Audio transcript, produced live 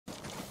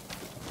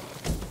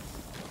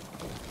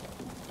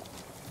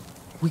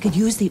We could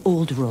use the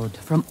old road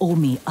from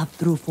Omi up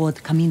through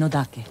Fort Camino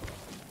Dake.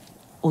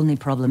 Only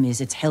problem is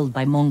it's held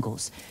by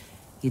Mongols.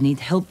 You need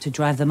help to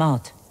drive them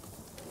out.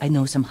 I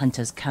know some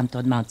hunters camped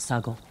on Mount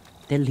Sago.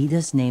 Their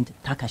leader's named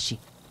Takashi.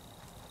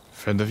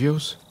 Friend of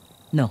yours?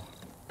 No,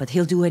 but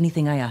he'll do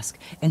anything I ask,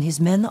 and his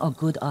men are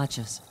good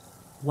archers.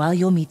 While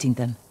you're meeting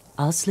them,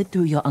 I'll slip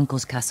through your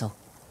uncle's castle.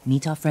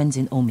 Meet our friends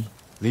in Omi.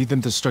 Lead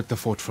them to strike the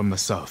fort from the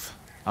south.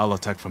 I'll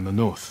attack from the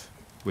north,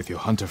 with your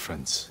hunter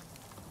friends.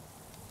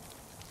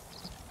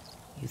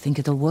 You think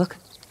it'll work?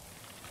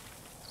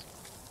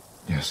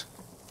 Yes.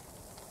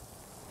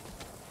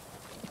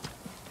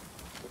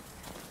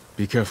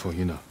 Be careful,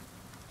 you know.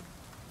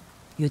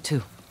 You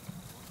too.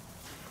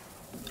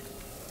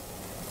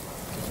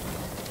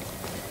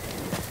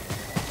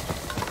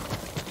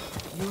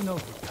 You know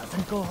who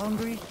doesn't go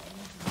hungry?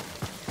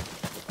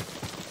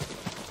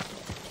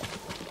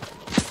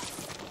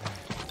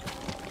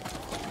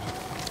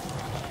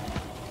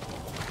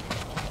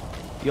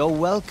 You're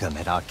welcome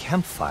at our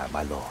campfire,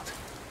 my lord.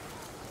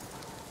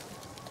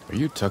 Are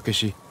you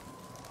Takashi?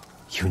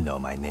 You know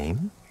my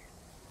name?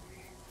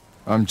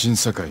 I'm Jin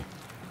Sakai.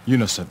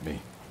 Yuna sent me.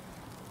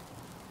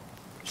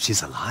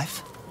 She's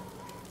alive?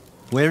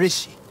 Where is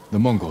she? The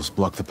Mongols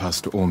blocked the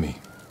pass to Omi.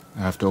 I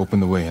have to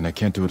open the way and I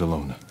can't do it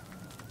alone.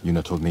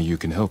 Yuna told me you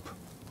can help.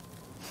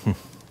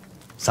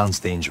 Sounds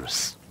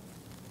dangerous.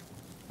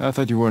 I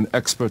thought you were an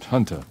expert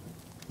hunter.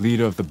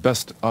 Leader of the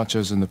best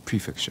archers in the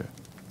prefecture.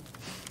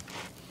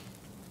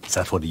 Is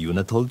that what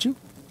Yuna told you?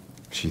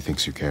 She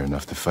thinks you care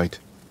enough to fight.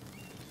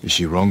 Is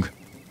she wrong?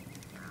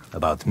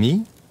 About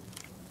me?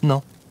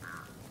 No.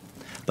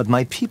 But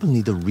my people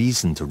need a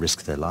reason to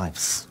risk their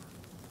lives.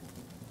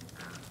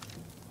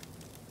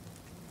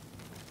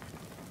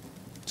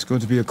 It's going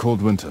to be a cold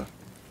winter.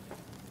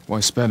 Why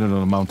spend it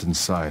on a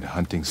mountainside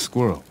hunting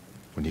squirrel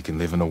when you can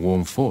live in a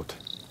warm fort?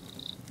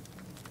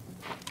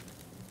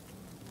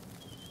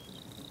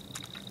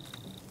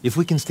 If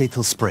we can stay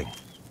till spring,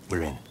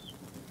 we're in.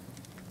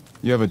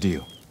 You have a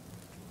deal.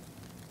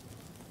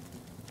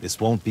 This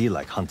won't be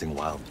like hunting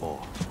wild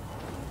boar.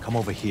 Come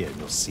over here and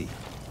you'll see.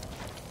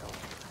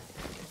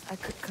 I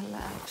could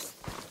collapse.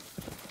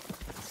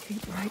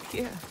 Sleep right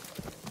here.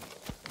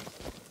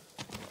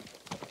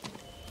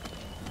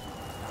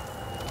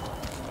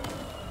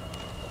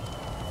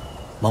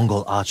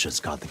 Mongol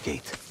archers guard the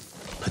gate.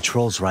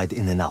 Patrols ride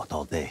in and out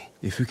all day.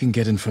 If we can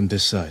get in from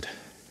this side,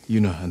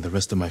 Yuna and the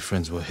rest of my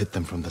friends will hit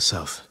them from the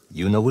south.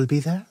 Yuna will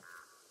be there?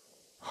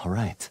 All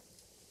right.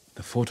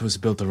 The fort was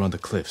built around the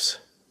cliffs.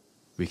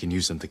 We can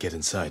use them to get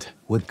inside.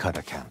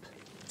 Woodcutter camp.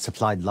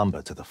 Supplied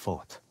lumber to the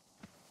fort.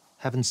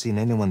 Haven't seen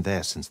anyone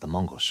there since the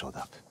Mongols showed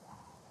up.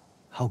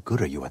 How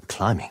good are you at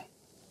climbing?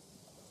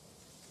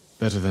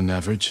 Better than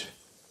average.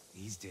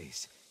 These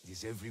days, it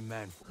is every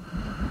man for...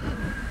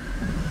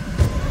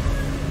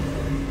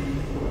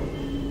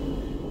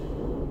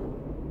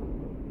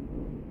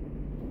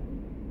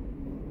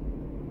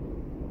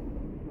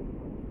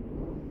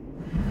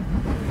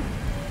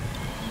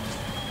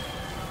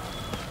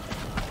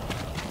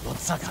 Lord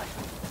Sakai,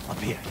 up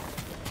here.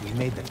 We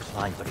made the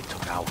climb, but it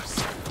took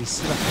hours. We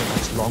slept here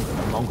much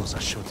longer. The Mongols are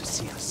sure to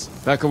see us.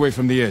 Back away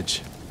from the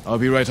edge. I'll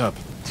be right up.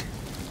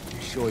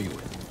 Sure you will.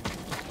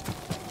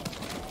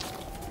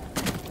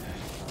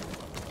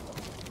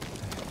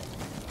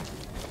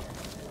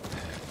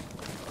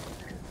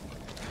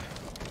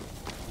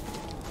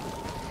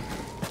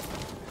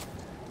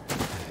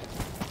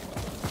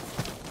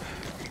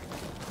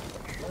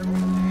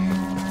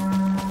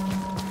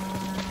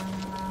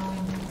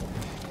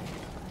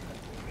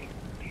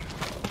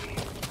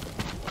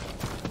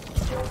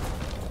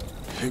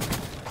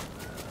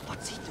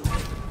 What's he doing?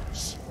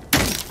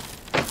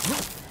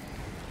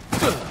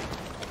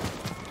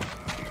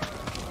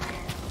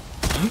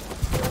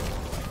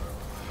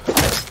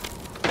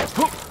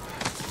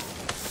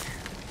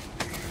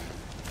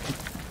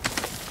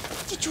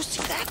 Did you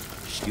see that?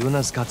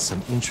 Yuna's got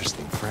some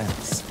interesting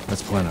friends.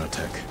 Let's plan our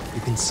attack. You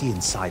can see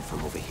inside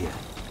from over here.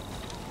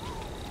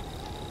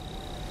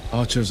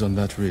 Archers on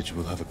that ridge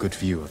will have a good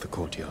view of the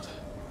courtyard.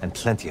 And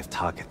plenty of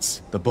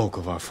targets. The bulk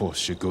of our force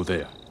should go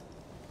there.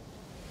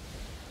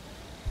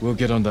 We'll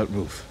get on that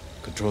roof,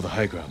 control the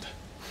high ground.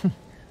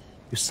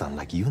 You sound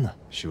like Yuna.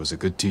 She was a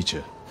good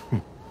teacher.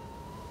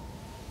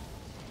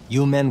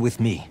 You men with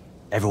me.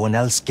 Everyone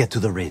else get to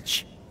the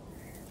ridge.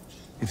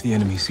 If the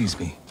enemy sees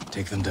me,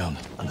 take them down.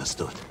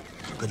 Understood.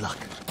 Good luck.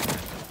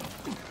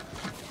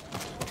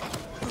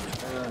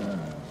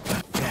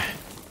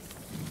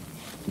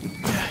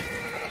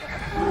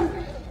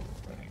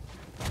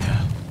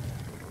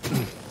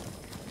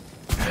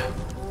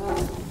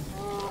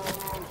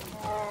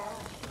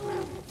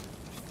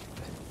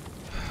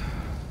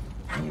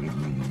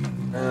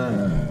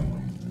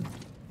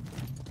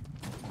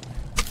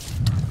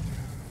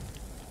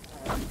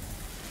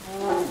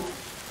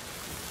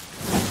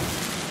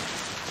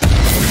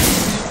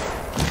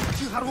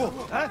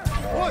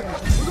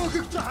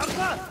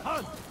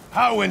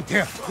 How went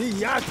here?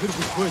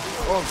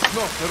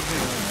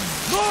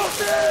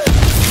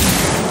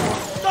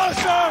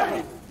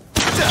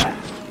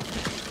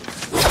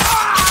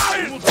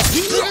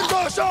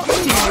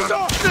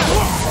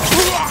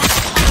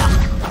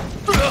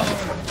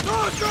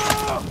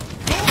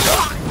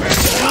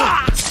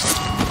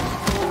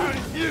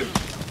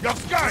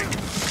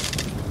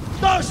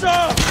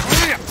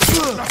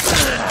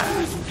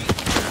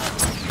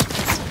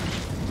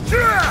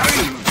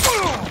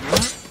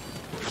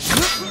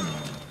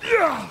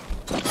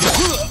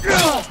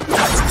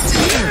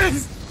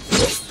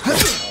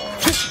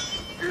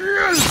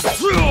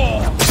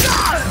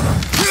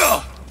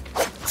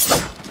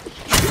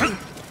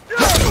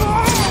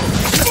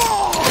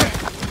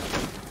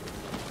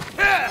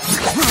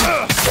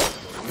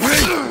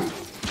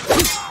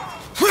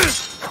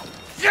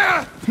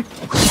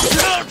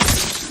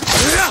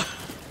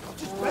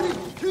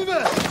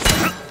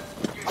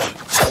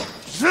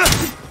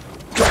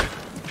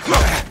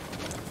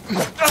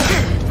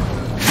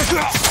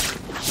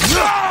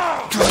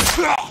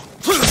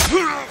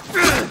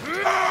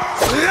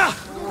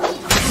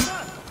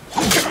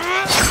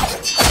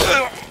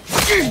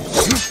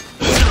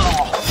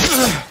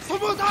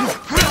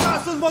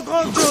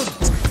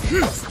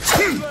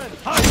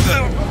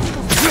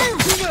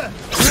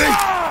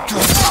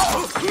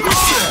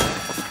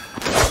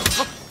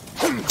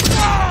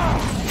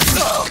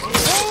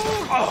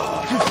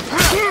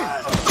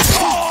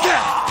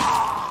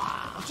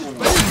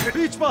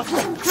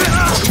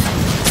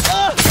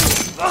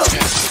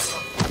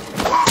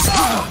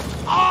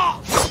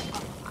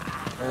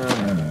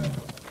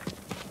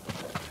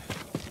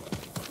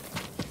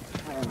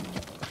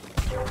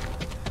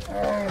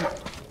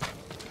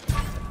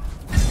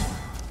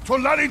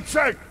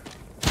 Check!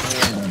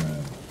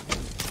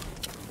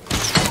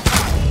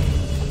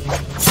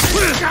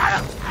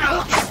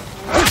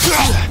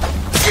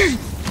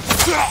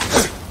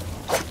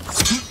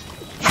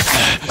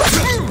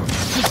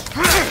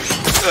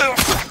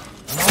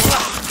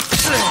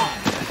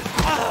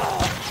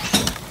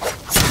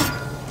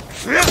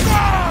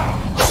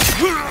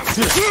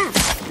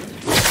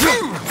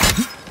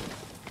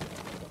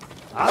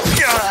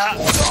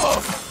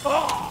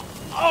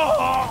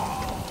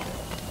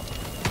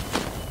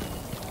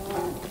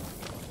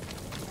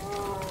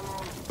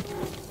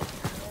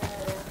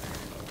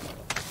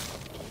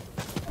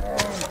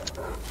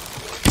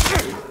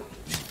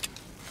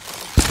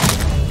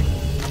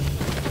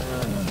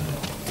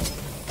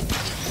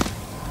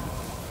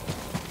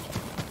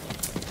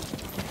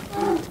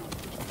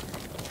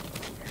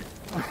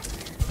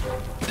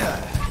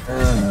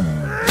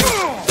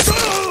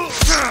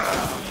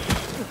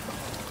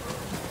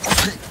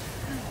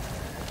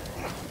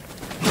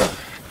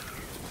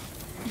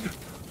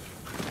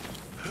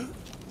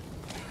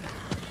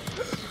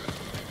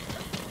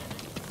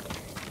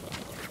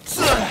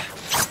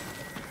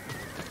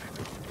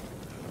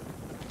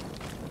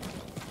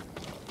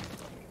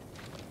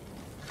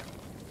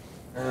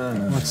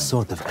 What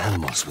sort of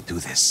animals would do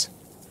this?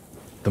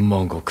 The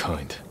Mongol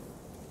kind.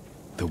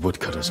 The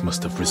woodcutters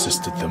must have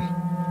resisted them.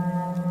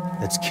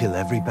 Let's kill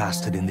every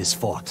bastard in this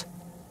fort.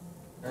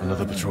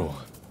 Another patrol.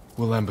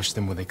 We'll ambush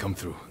them when they come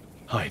through.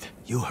 Hide.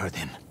 You heard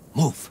him.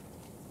 Move.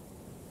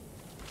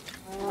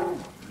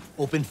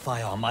 Open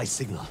fire on my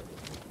signal.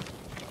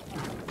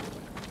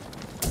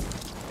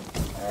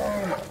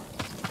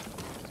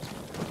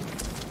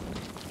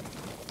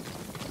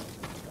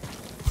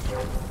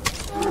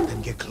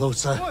 Then get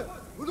closer.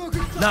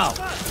 Now,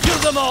 kill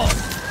them all!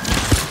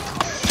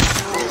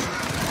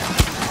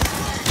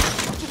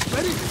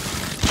 Ready?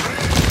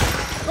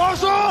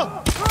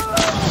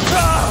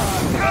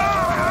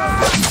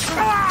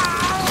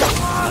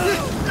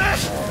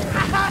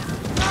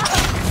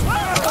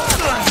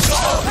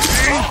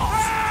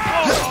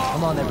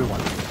 Come on, everyone.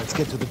 Let's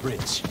get to the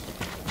bridge.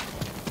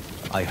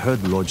 I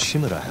heard Lord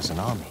Shimura has an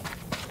army.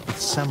 With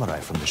samurai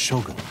from the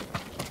Shogun.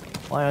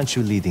 Why aren't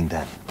you leading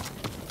them?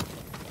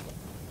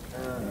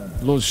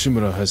 Lord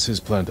Shimura has his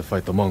plan to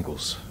fight the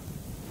Mongols.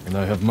 And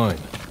I have mine.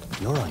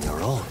 You're on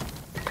your own.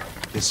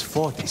 This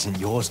fort isn't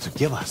yours to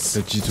give us.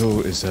 The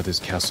Jito is at his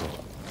castle.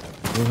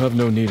 We'll have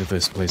no need of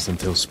this place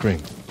until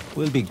spring.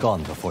 We'll be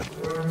gone before...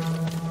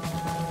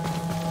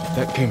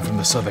 That came from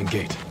the southern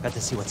gate. Better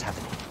see what's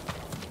happening.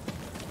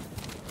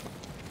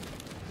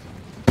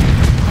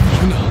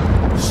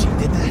 She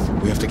did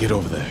that? We have to get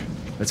over there.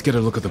 Let's get a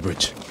look at the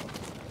bridge.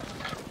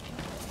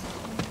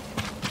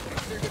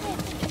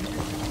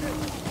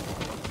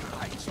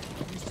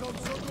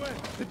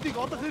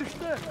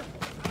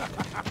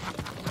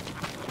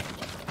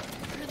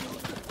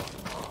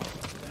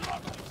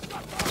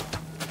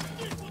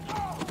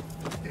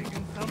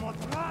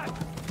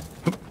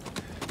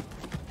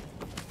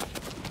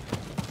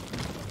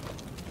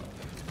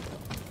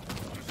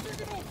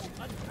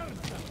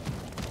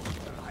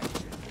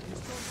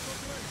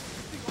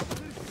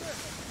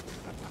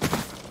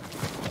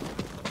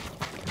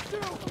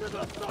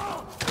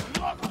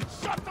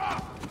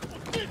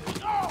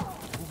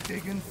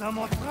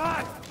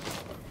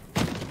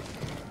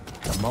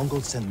 The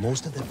Mongols sent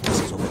most of their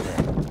forces over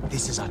there.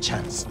 This is our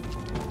chance.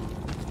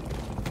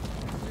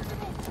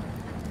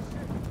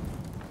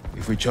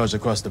 If we charge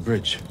across the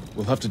bridge,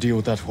 we'll have to deal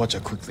with that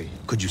Hwacha quickly.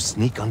 Could you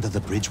sneak under the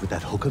bridge with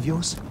that hook of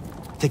yours?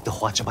 Take the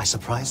Hwacha by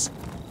surprise?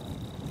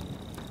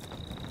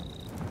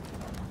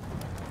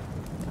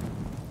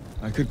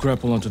 I could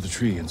grapple onto the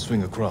tree and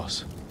swing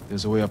across.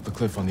 There's a way up the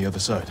cliff on the other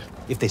side.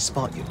 If they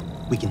spot you,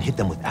 we can hit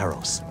them with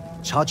arrows.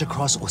 Charge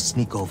across or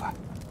sneak over.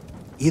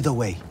 Either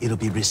way, it'll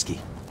be risky.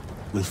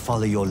 We'll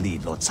follow your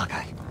lead, Lord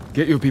Sakai.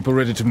 Get your people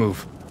ready to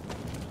move.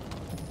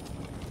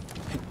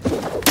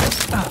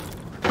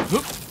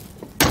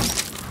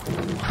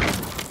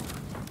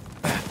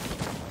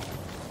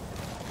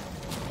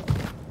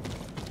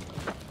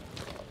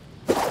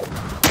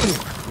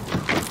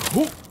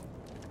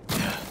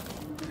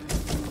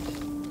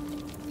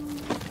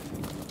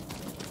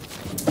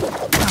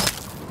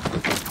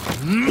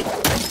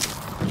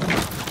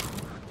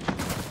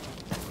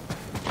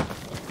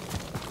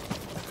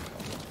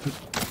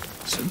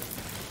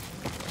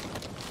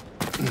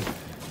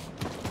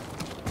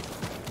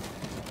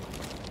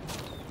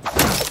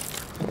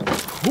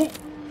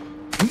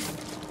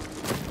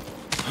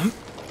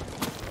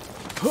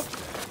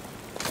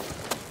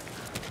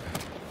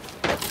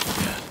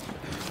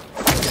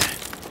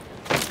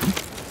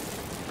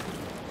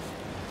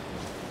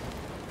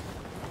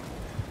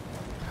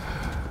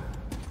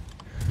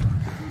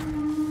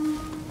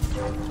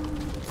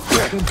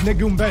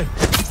 Negumben.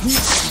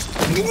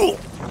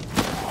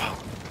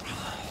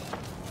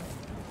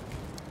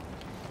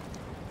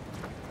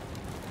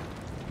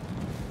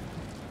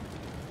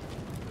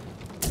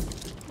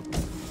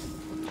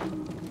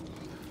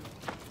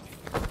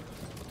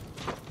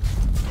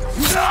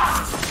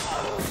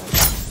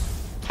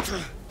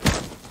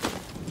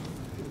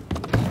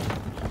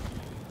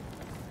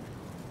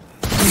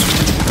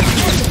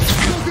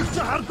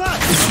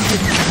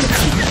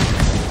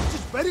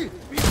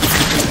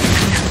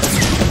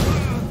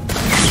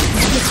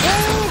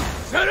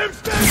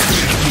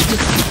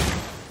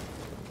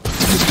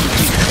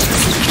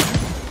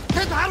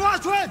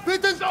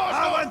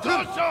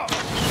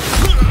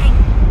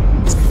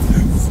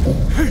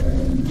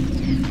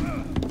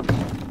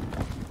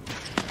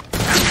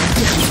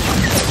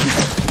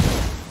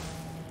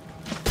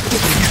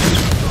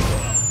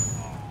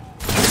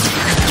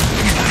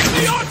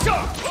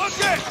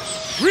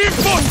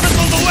 Reinforcements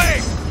on the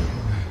way!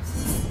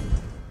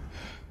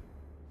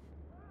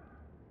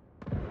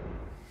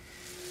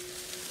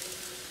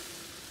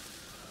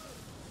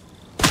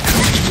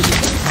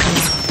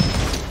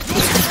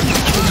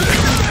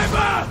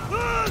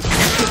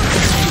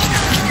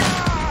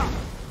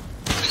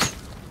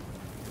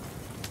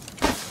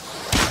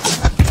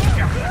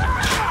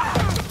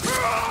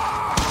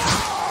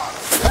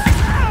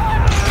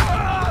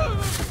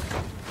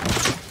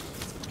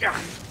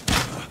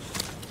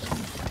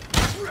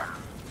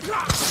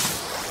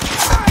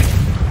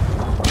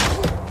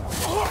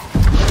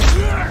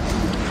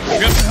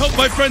 Help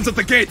my friends at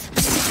the gate!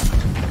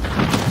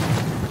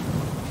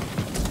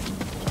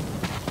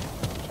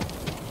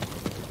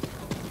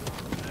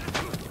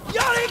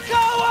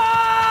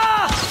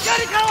 Yarikawa!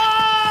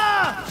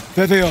 Yarikawa!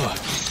 There they are.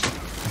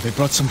 They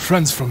brought some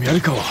friends from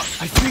Yarikawa.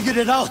 I figured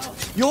it out.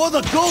 You're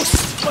the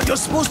ghost, but you're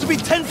supposed to be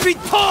 10 feet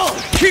tall!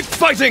 Keep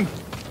fighting!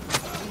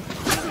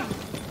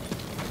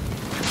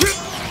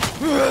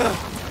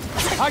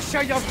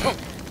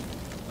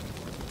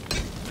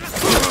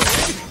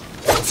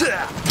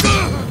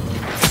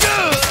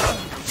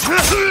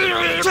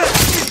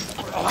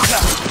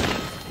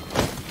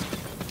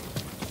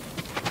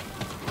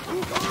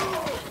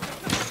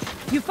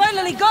 You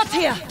finally got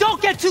here! Don't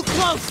get too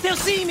close! They'll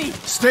see me!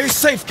 Stay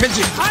safe,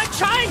 Kenji! I'm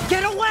trying!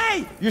 Get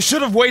away! You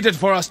should have waited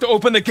for us to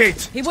open the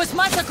gate! It was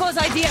Masako's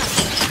idea!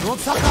 Lord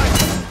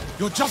Sakai,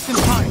 you're just in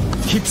time!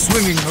 Keep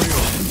swinging,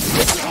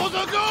 Norio. Hold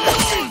the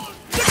goal!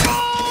 The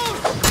goal!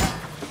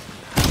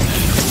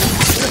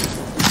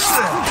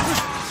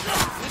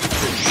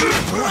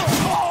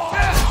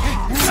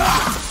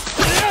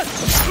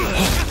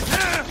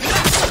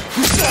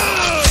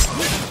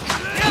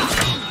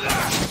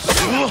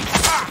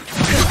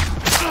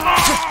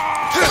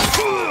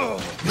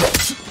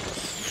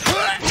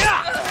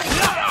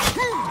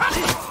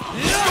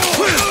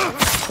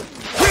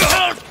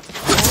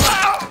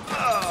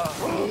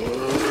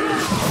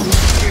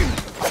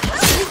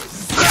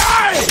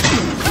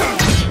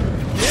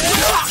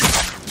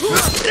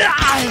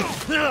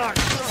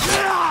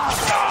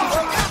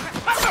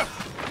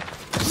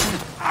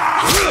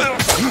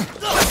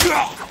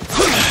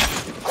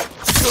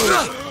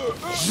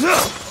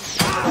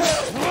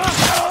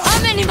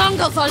 How many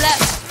Mongols are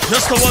left?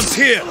 Just the ones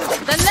here!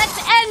 Then let's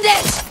end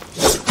it!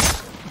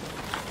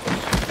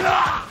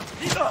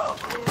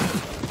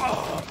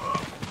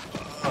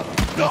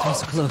 That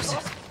was close.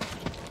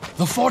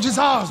 The fort is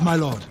ours, my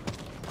lord.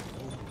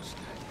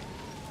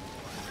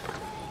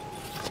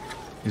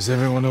 Is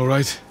everyone all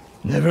right?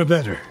 Never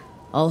better.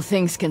 All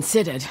things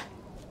considered.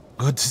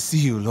 Good to see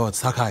you, Lord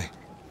Sakai.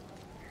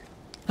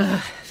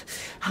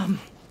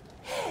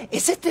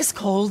 Is it this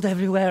cold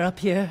everywhere up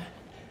here?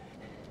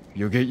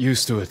 You'll get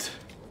used to it.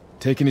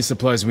 Take any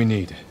supplies we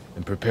need,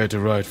 and prepare to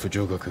ride for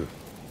Jogaku.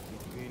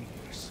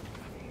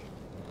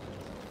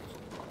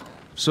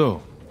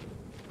 So,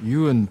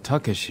 you and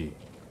Takeshi,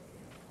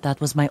 That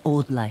was my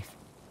old life.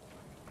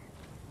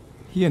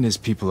 he and his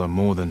people are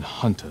more than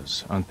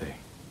hunters, aren't they?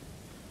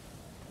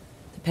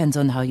 Depends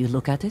on how you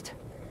look at it.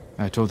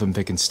 I told them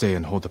they can stay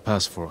and hold the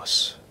pass for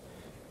us.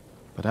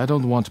 But I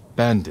don't want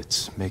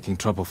bandits making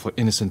trouble for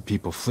innocent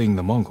people fleeing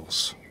the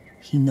Mongols.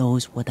 He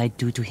knows what I'd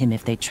do to him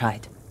if they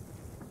tried.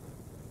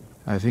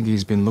 I think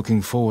he's been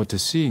looking forward to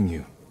seeing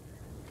you.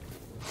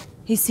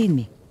 He's seen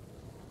me.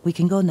 We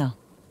can go now.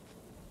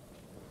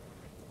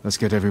 Let's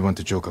get everyone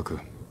to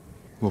Jokaku.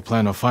 We'll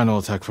plan our final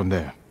attack from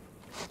there.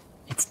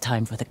 It's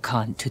time for the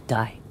Khan to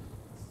die.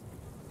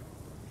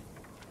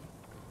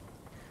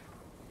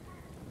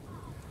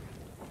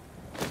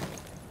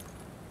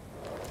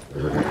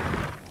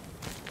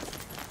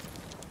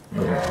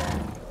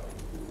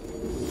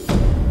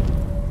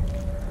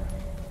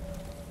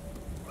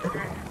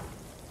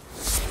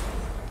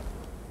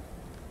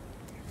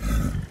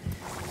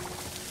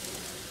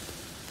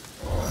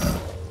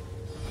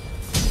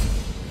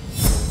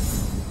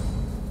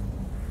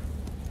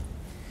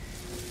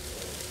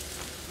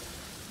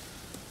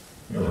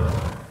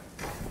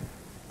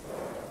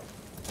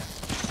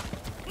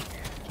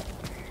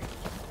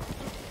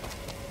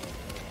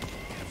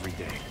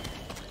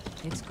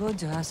 It's good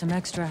to have some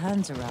extra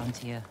hands around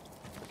here.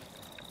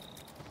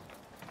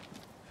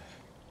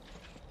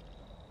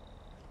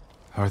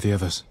 How are the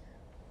others?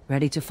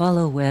 Ready to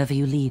follow wherever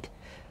you lead.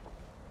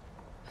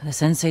 The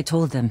sensei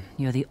told them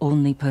you're the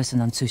only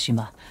person on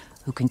Tsushima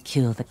who can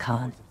kill the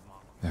Khan.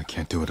 I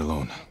can't do it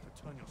alone.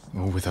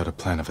 Or without a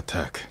plan of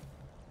attack.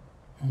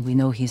 And we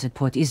know he's at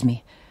Port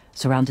Izmi,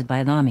 surrounded by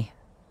an army.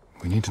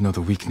 We need to know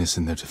the weakness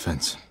in their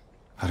defense.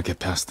 How to get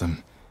past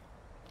them.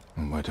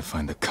 And where to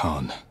find the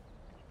Khan.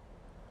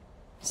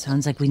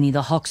 Sounds like we need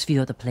a hawk's view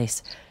of the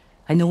place.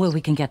 I know where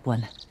we can get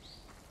one.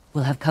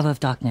 We'll have cover of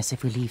darkness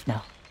if we leave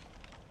now.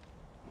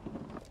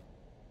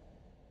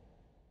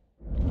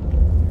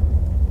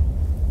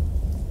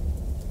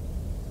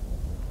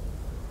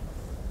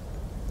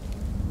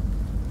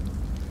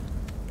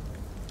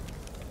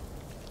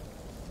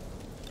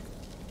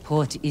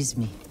 Port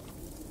Izmi.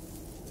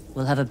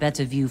 We'll have a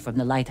better view from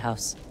the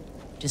lighthouse.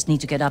 Just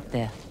need to get up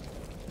there.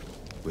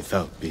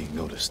 Without being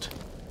noticed.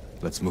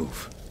 Let's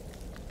move.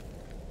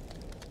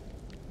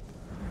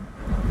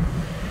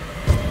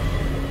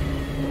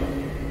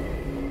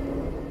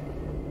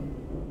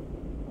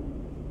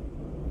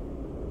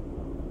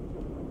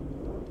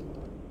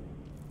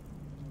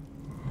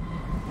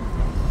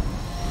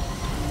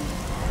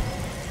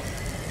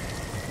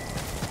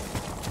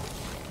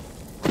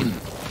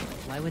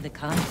 Why would the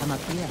Khan come up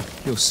here?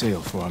 He'll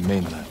sail for our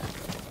mainland.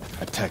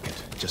 Attack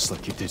it, just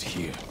like you did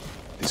here.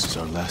 This is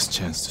our last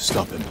chance to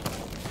stop him.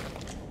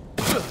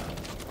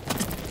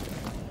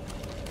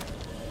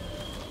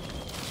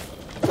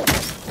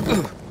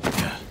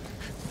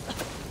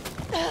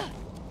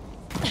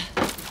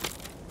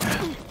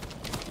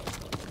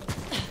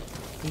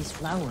 These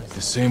flowers.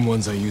 The same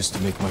ones I used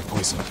to make my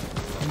poison.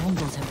 The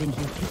Mongols have been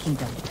here picking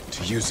them.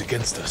 To use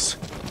against us.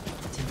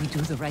 Did we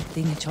do the right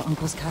thing at your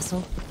uncle's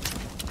castle?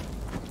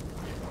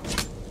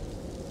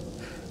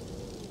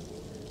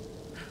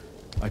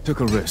 I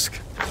took a risk,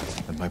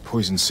 and my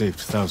poison saved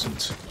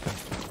thousands.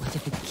 What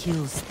if it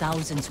kills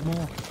thousands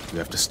more? We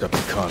have to stop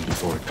the Khan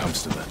before it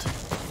comes to that.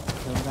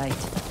 You're right.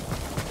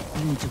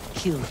 We need to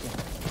kill him.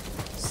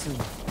 Soon.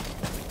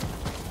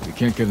 We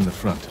can't get in the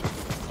front,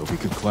 but we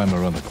could climb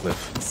around the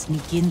cliff.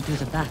 Sneak in through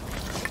the back.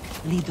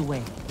 Lead the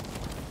way.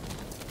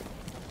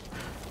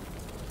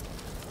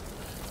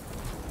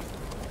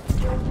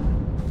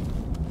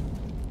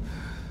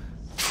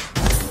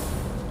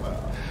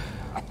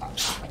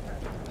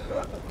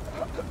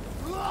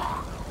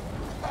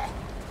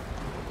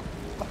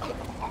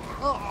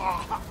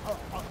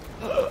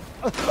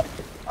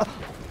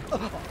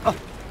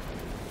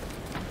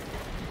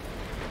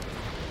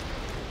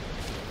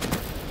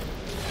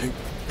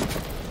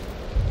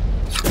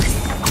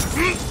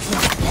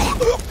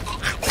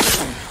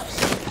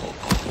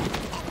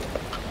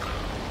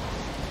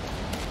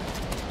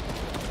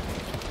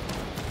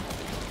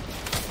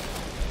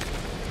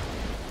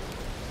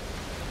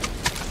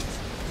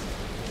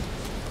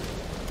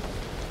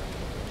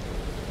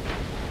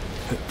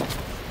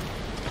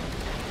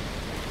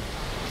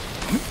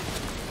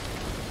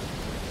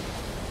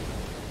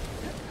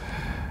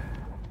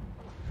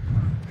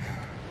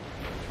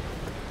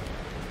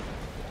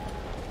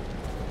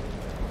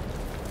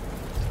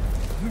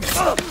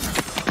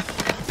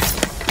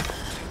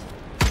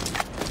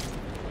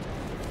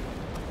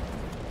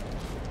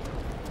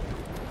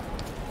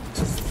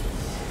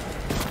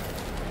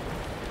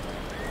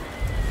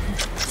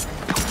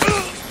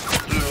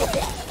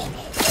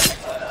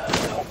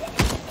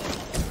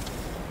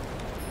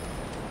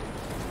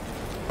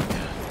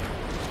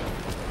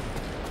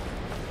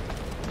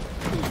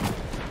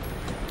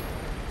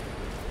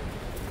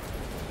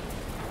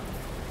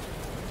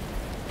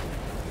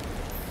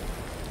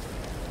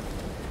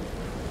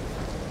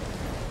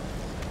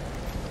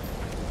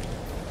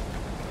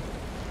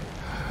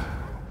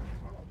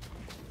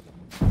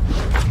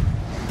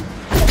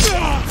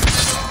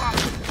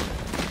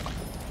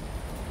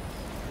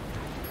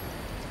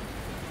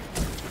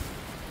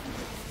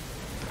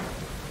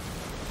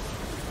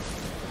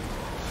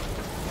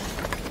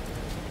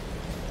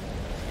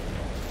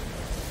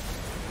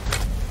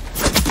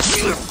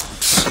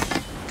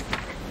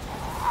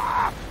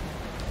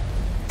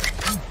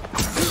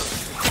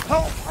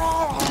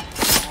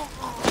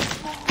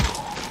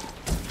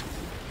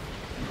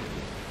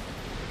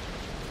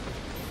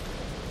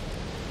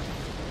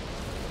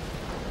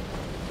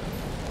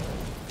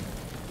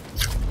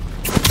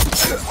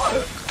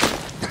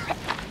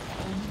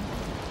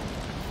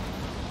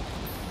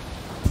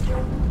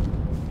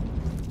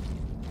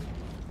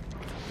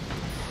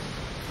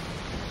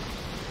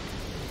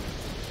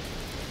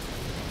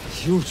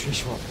 又缺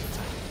少了。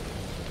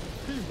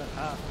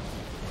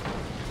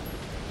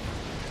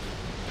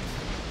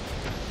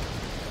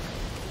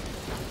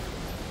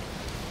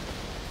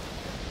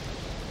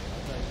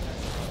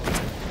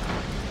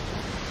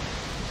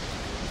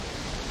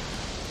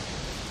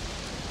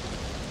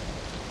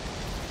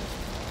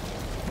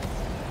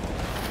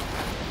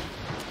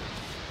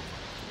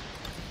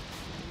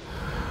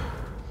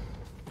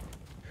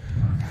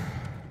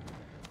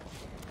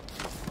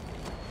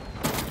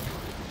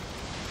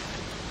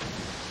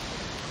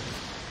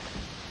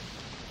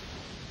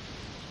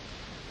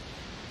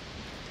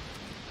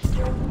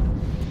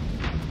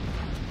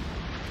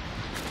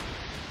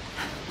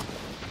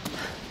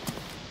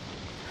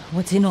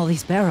 What's in all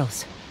these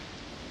barrels?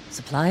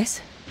 Supplies?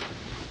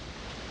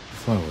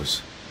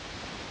 Flowers.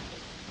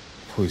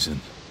 Poison.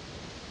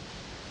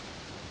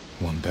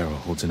 One barrel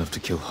holds enough to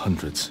kill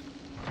hundreds.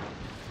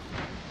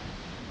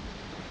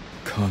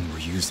 Khan will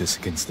use this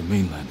against the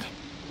mainland.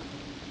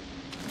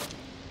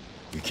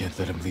 We can't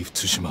let him leave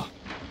Tsushima.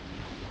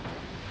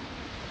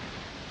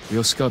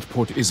 We'll scout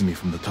Port Izumi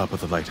from the top of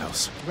the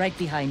lighthouse. Right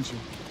behind you.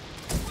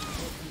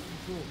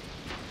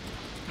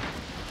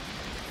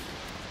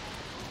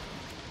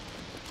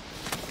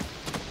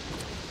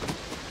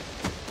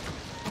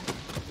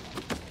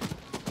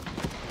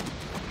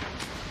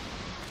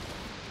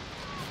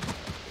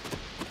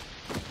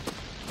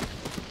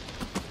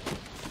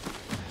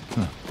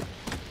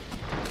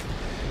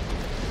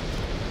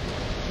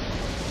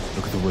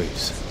 Look at the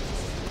waves.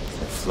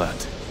 They're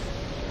flat.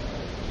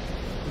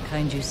 The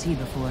kind you see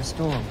before a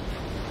storm.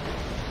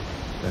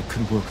 That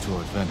could work to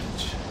our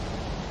advantage.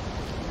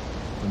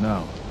 For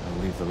now,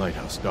 I'll leave the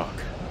lighthouse dark.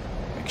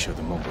 Make sure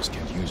the Mongols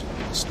can't use it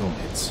when the storm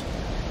hits.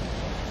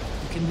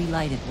 You can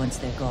relight it once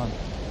they're gone.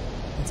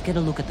 Let's get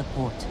a look at the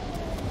port.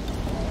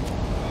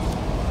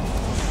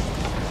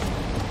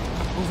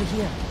 Over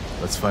here.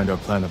 Let's find our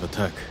plan of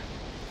attack.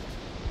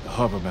 The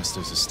harbor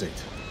master's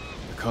estate.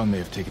 The Khan may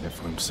have taken it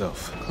for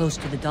himself. Close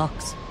to the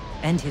docks.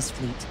 And his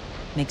fleet.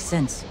 Makes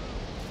sense.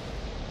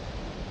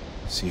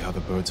 See how the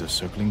birds are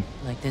circling?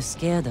 Like they're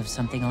scared of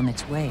something on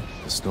its way.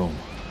 The storm.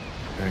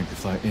 Preparing to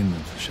fly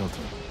inland for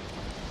shelter.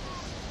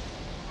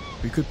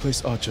 We could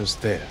place archers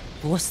there.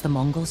 Force the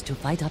Mongols to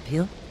fight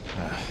uphill?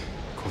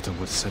 Khotan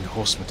would send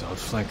horsemen to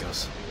outflank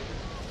us.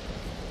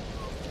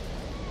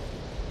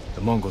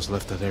 The Mongols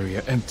left that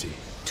area empty.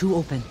 Too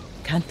open.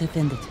 Can't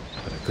defend it.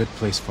 But a good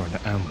place for an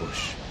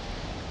ambush.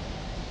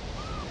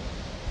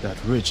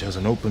 That ridge has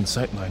an open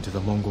sightline to the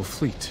Mongol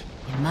fleet.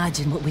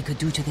 Imagine what we could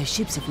do to their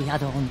ships if we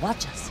had our own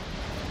watchers.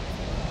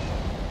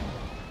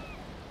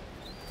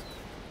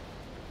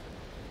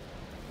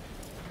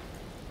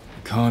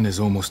 Khan is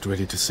almost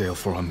ready to sail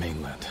for our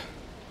mainland.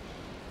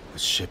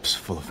 With ships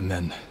full of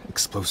men,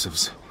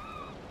 explosives,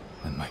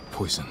 and my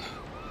poison.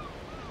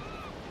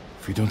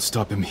 If we don't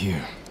stop him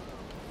here,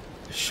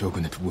 the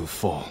shogunate will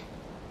fall.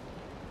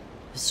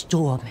 The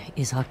storm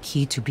is our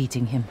key to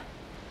beating him.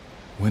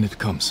 When it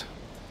comes,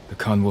 the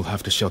Khan will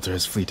have to shelter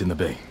his fleet in the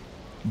bay.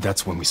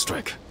 That's when we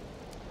strike.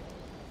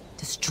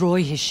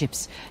 Destroy his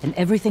ships and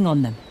everything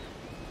on them.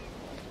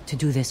 To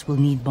do this, we'll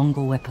need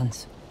Mongol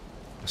weapons.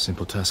 A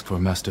simple task for a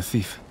master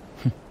thief.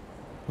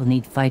 We'll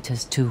need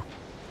fighters too.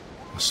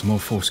 A small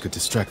force could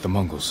distract the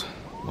Mongols,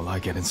 while I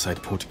get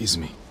inside Port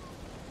Izumi.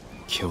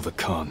 Kill the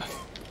Khan.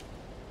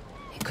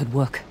 It could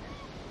work.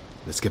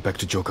 Let's get back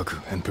to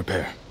Jokaku and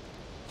prepare.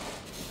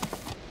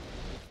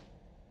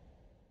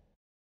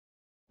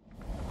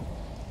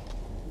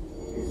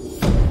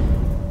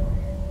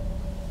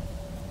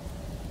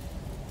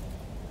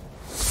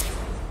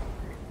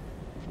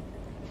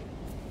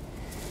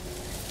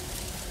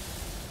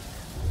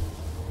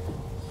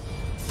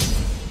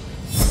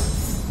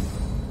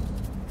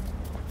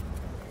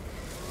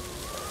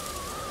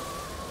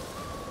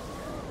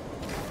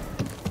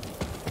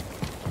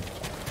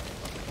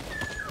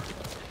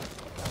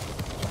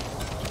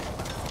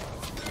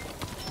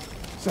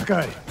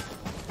 Sakai.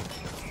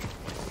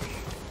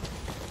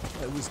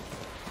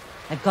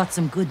 I've got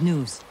some good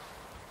news.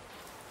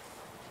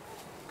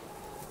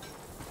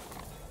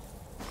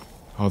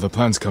 How are the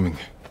plans coming?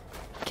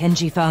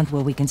 Kenji found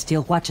where we can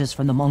steal watchers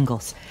from the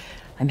Mongols.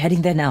 I'm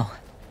heading there now.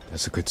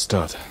 That's a good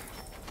start.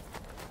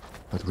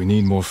 But we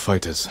need more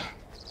fighters.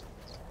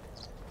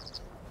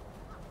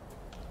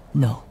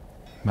 No.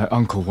 My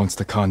uncle wants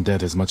the Khan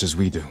dead as much as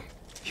we do.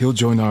 He'll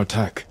join our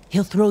attack.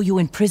 He'll throw you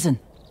in prison.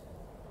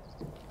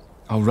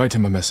 I'll write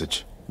him a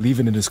message. Leave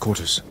it in his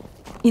quarters.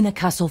 In a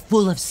castle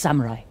full of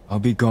samurai. I'll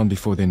be gone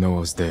before they know I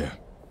was there.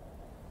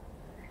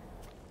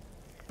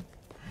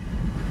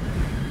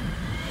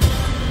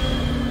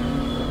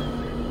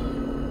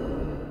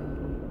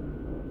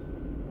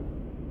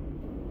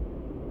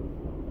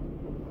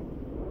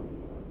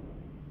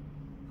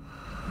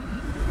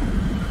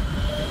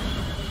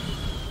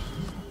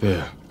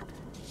 There.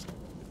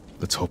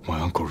 Let's hope my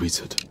uncle reads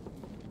it.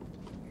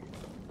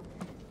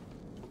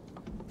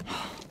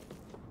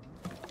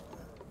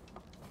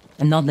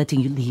 I'm not letting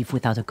you leave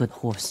without a good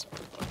horse.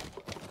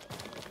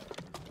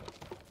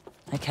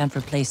 I can't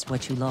replace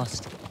what you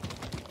lost.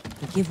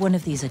 But give one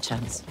of these a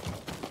chance.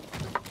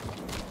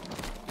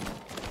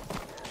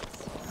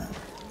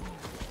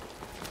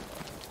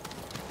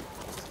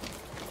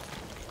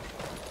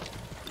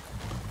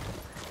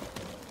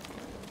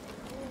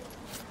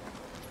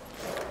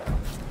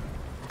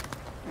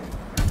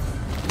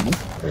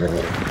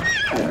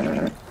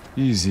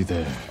 Easy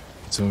there.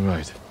 It's all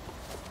right.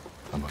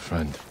 I'm a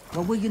friend.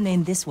 What will you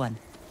name this one?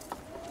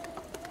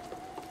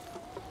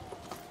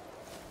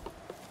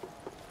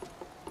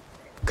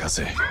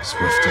 Kaze,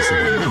 swift as the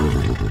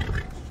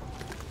wind.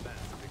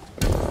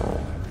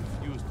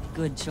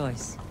 Good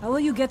choice. How will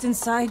you get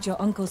inside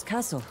your uncle's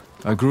castle?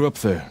 I grew up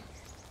there,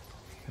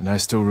 and I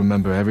still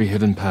remember every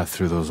hidden path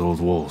through those old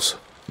walls.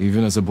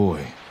 Even as a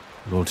boy,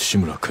 Lord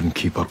Shimura couldn't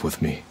keep up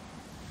with me.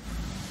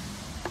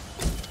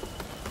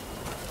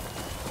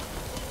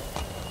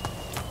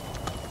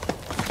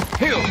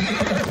 Hail!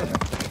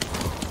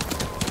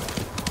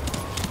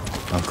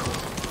 Uncle.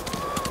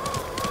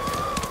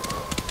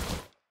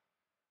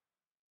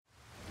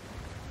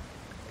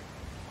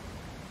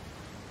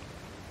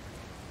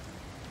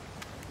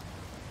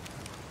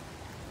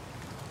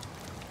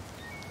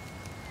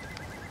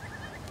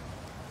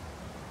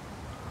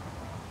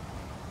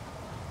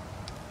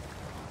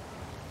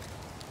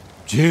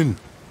 Jin,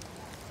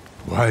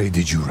 why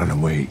did you run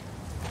away?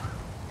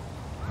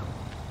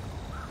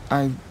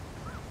 I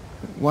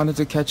wanted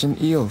to catch an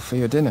eel for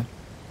your dinner.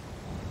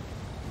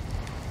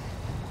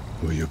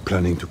 Were you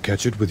planning to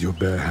catch it with your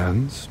bare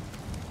hands?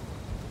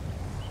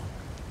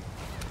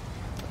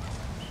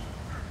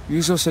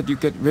 Yuzo said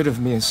you'd get rid of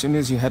me as soon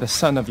as you had a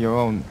son of your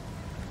own.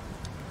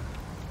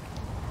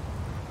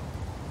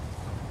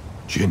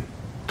 Jin,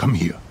 come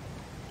here.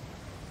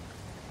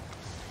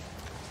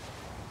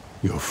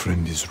 Your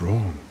friend is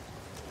wrong.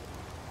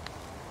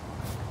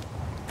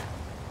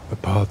 The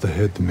path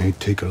ahead may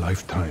take a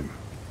lifetime,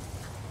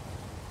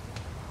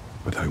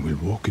 but I will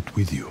walk it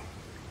with you.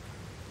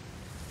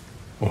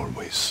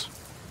 Always.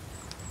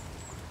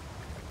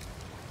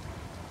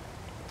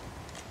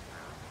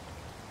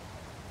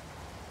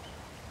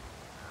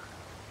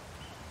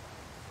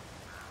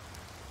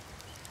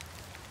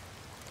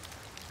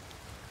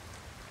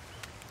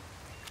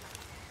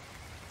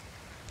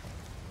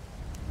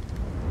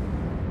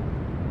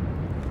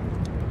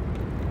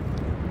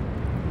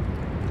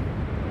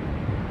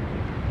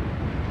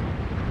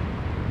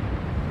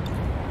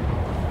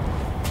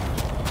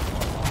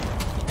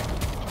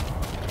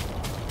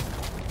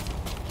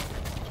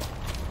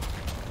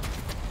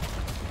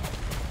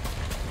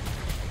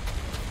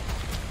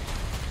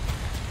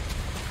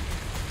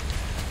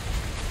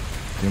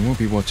 They won't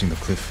be watching the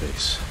cliff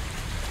face.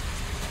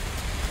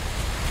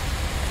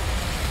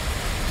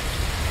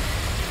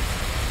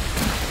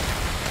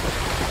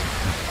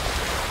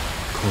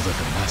 Colder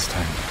than last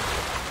time.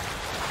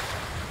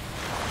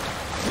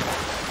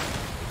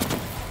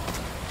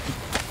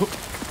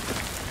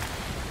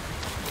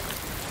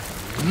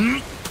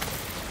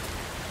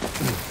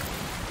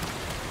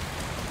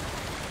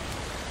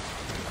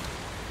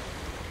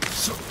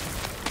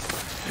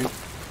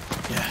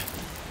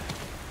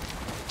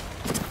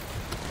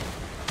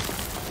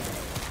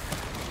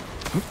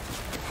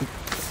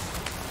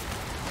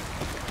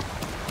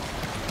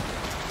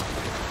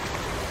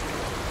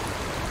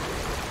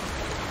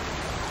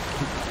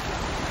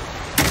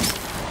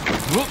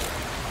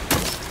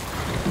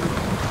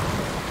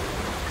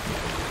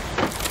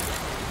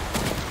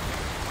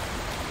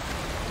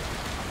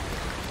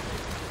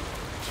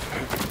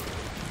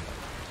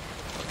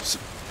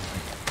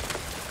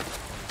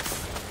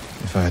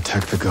 If I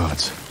attack the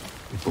gods,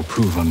 it will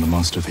prove I'm the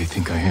monster they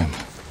think I am.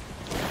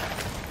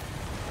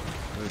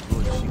 Heard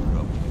Lord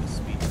Shimura will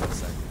speak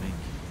outside the main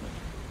kingdom.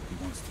 He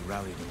wants to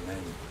rally the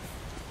men.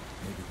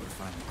 Maybe we're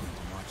finally going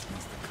to march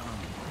against the Khan.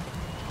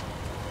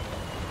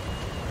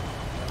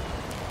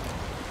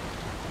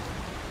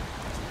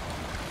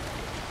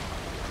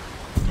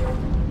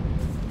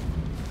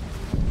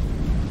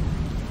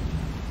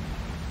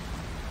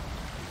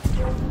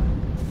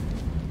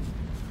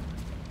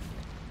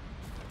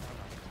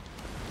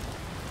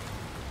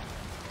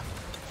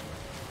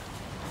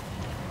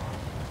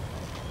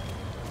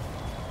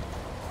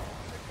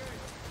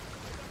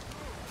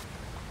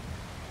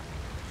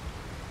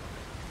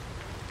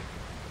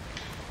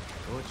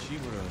 Lord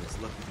Shimura is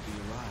lucky to be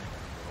alive.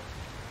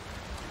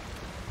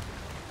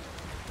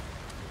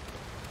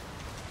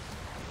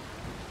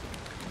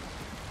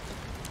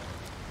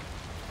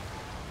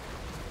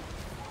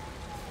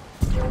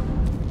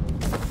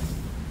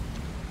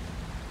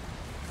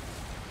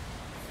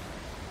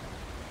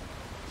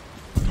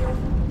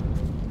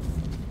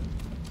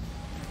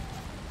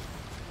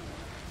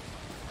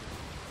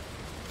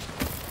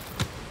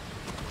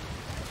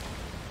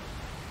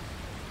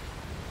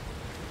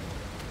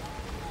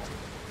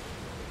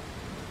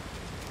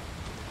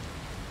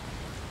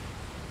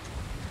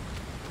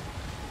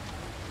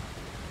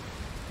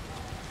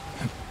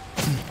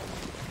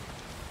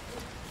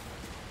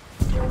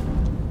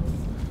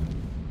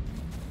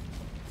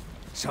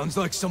 Sounds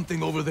like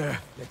something over there.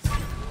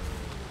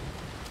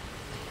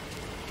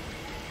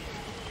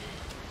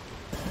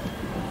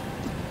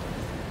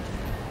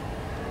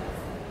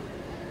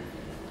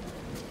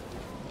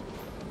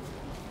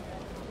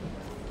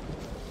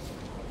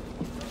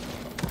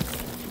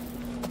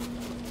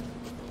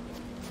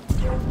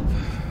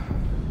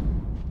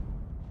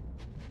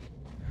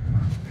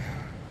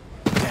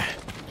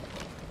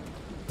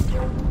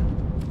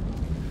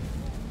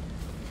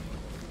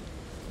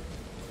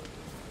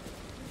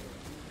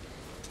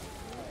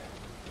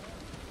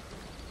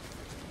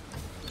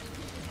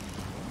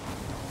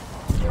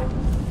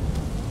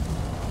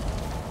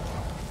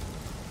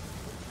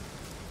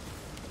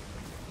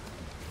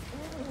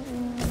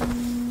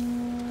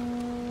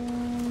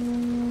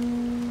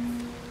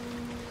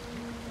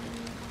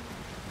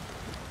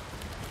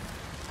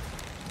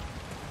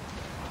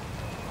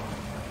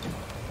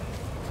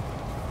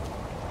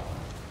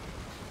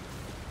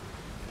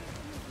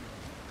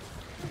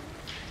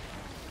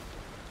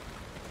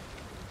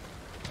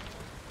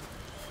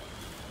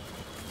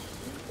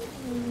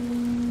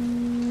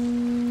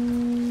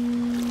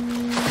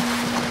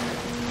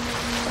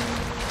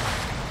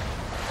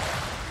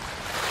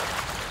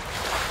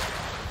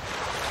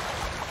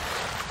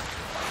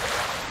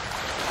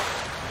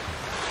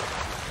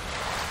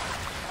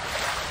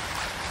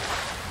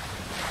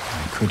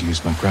 I could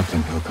use my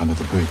grappling hook under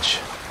the bridge,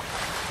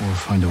 or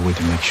find a way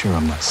to make sure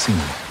I'm not seen.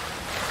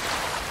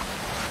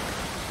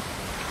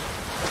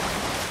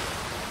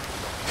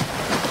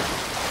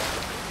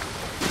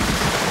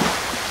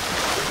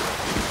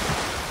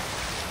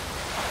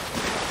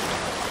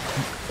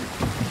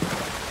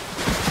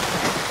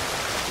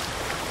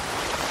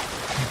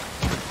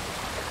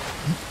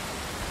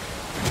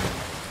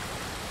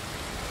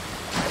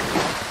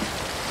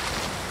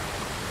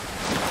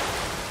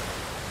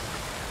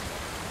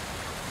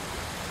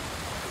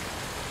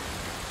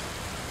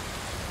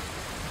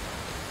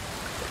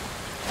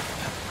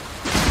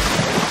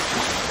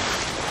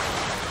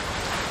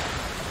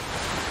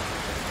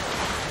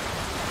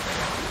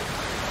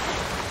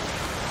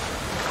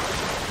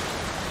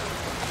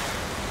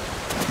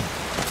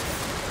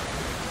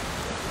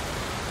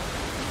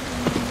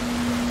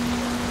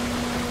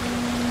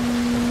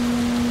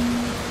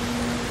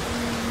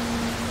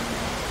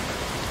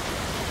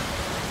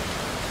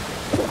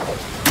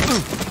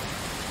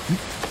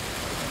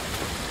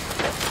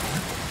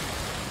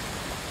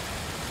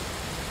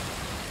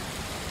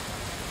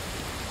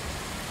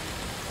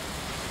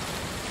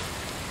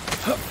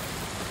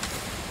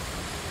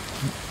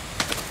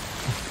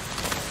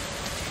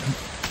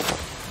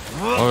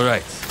 All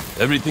right,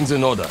 everything's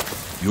in order.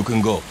 You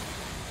can go.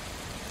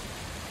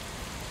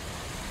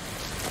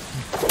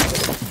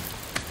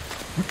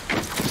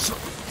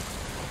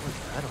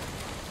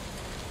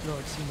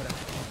 Lord Simura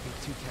can't be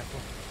too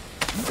careful.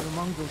 The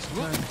Mongols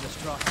turn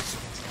distraught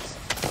against us.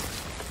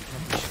 We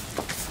can't be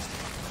sure.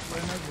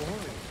 We're not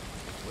worried.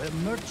 We're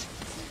merchants.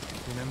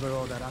 Remember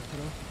all that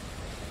Ataro?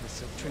 The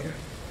silk trader?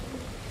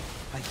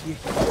 I hear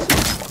he was a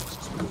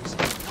ghost's poison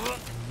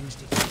and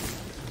used it to kill.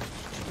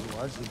 She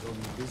was his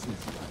only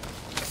business partner.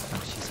 Now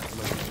she's a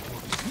bloody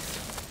corpse.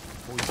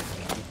 Poison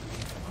made it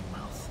bleed from her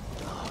mouth.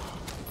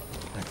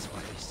 That's why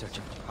they're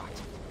searching for art.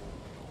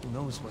 Who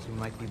knows what we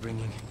might be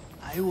bringing?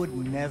 I would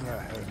never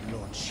hurt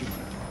Lord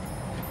Shimura.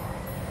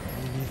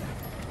 Me neither.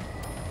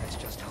 That's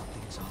just how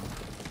things are.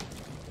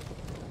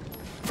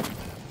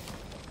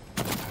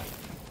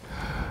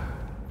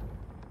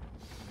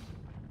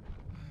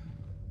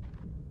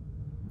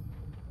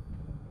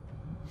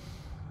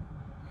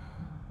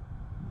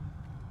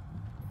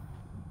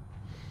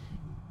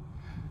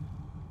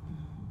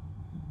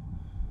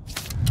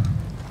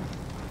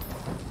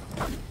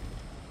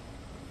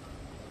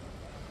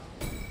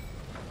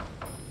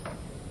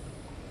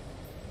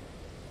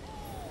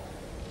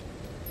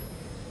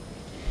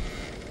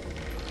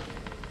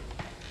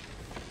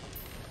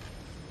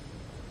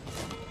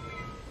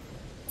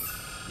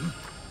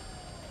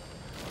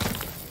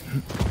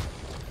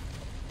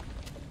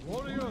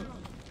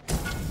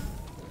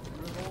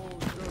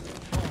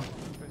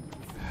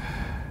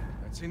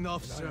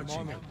 Enough I am searching.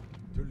 honored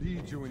to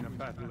lead you in a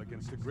battle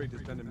against the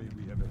greatest enemy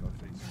we have ever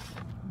faced.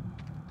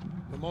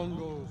 The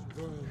Mongols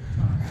burn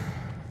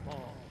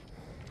far.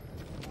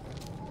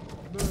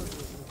 Murder,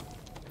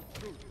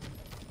 truth.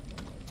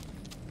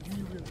 We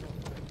will not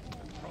let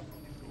them come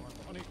into our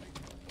punishment.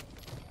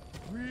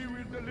 We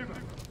will deliver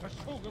the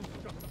Shogun's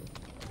justice.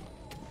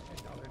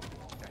 And our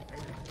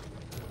enemies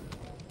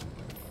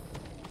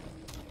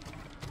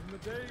in the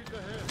days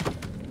ahead,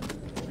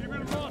 we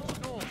will march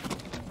north,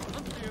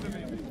 hunt the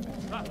enemy.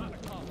 We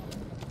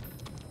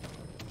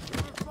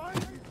will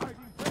find his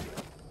hiding place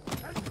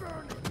and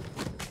burn it.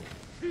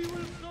 He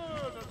will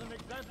serve as an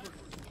example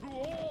to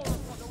all of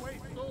what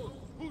awaits those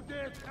who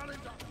dare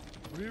challenge us.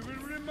 We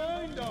will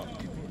remind our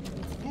people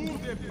who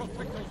their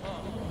protectors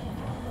are.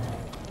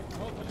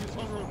 Not the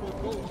dishonorable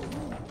ghosts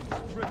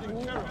spreading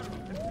terror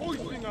and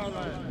poisoning our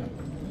land.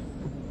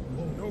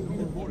 No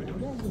more warriors. We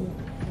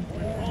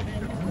embody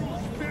the true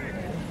spirit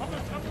of the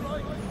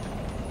samurai.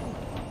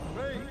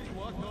 Pray to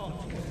our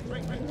gods to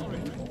strengthen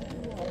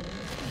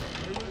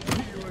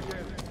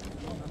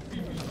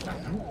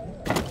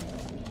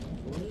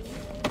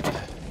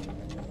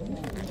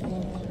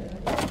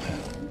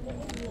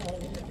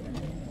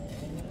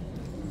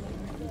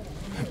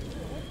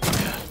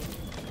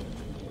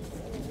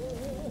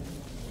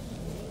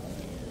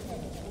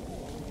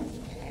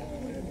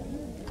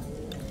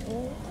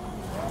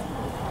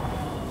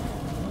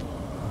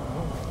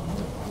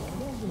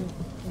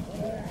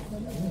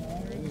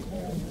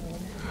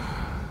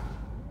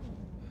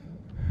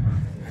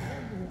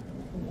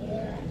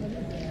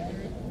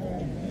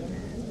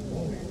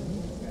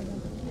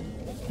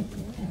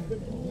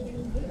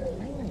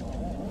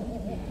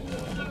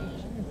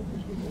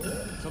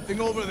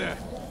Something over there.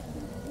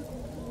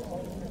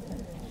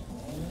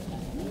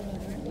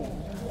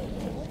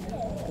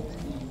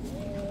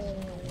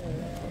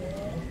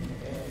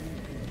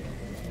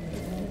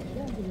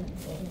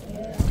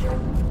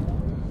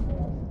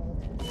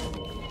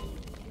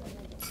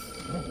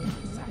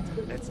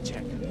 Let's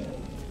check.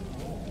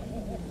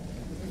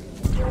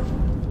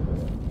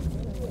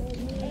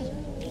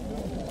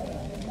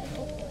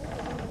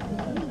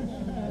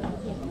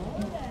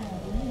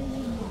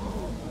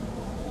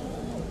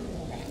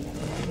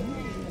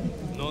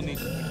 No need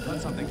to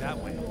cut something that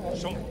way.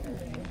 Show me.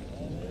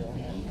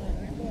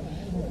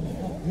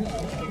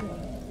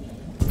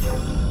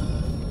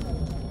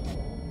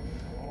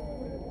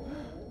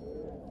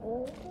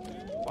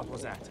 What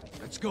was that?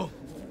 Let's go.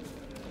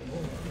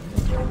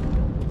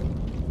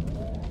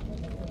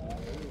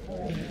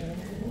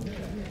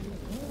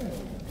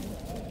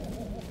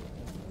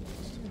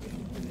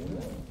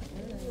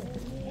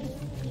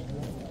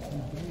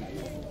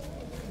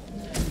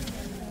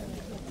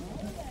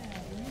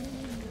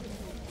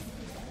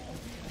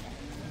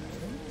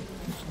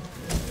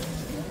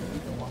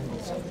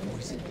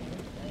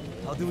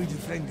 How do we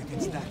defend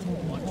against that?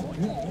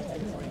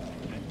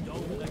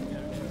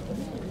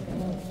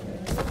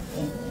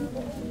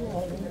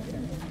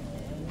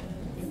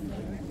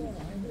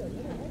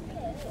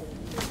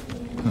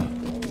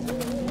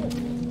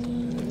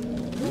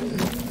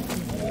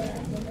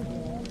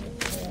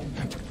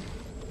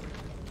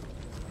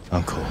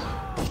 Uncle,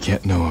 you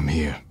can't know I'm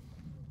here.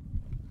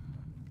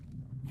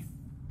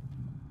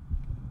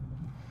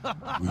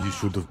 We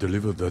should have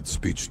delivered that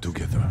speech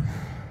together.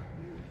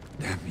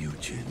 Damn you,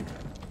 Jin.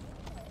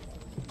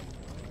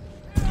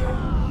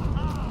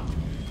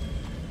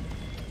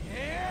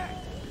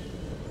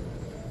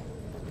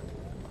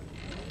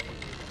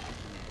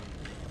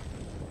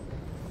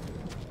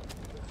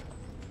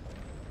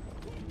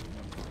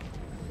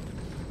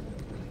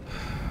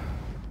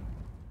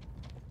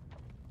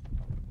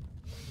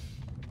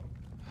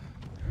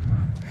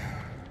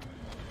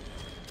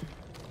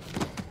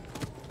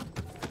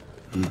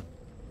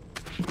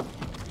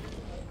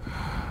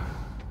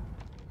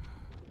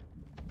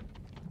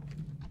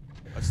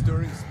 A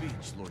stirring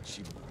speech, Lord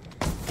Shiva.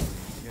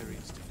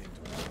 Carries to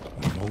victory.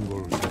 The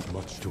Mongols have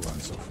much to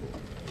answer for.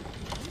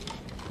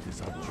 It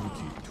is our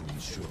duty to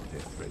ensure their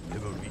threat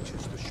never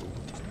reaches the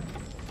shogun's men.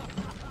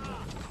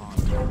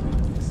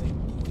 Can't the same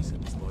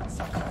poison as Lord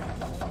Sakai.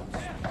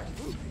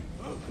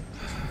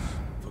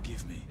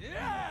 Forgive me.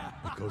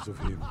 Because of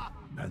him,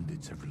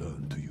 bandits have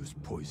learned to use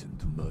poison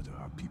to murder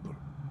our people.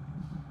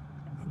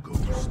 A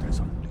ghost has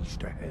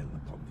unleashed a hell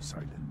upon this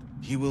island.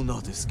 He will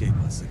not escape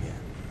us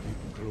again.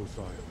 Keep a close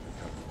eye on the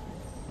camp.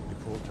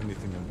 Report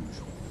anything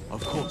unusual.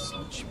 Of course,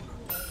 Lord Shiva.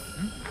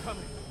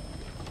 Coming.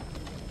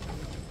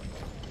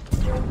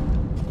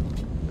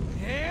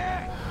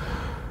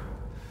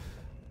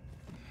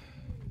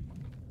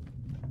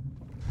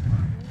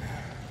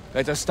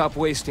 Let us stop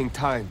wasting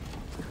time.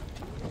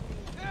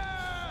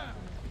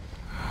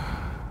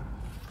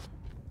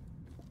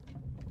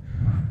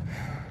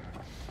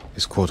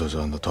 His quarters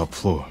are on the top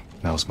floor.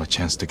 Now's my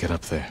chance to get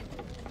up there.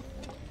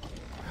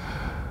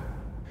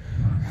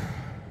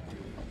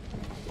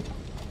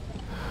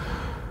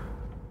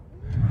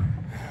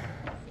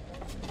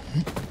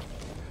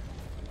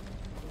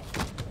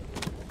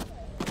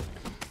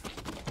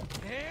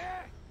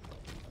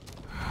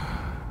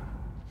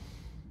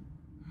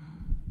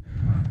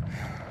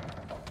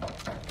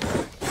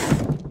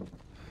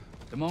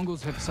 The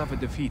Mongols have suffered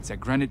defeats at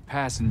Granite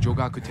Pass and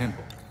Jogaku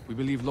Temple. We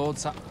believe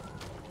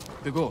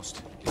the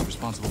Ghost is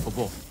responsible for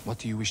both. What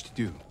do you wish to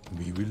do?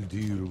 We will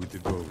deal with the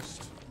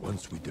ghost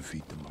once we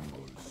defeat the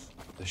Mongols.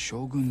 The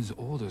Shogun's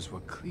orders were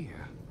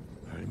clear.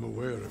 I am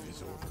aware of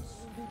his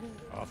orders.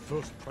 Our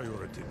first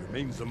priority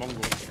remains the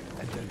Mongols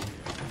and then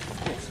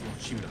Of course,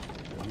 Lord Shiva.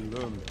 we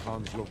learned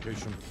Khan's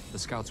location. The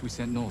scouts we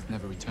sent north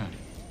never returned.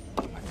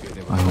 I fear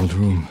they were... My old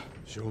room.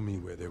 Show me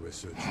where they were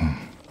searching.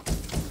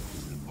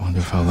 Wonder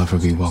if I'll ever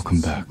be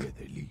welcome back. Where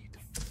they lead.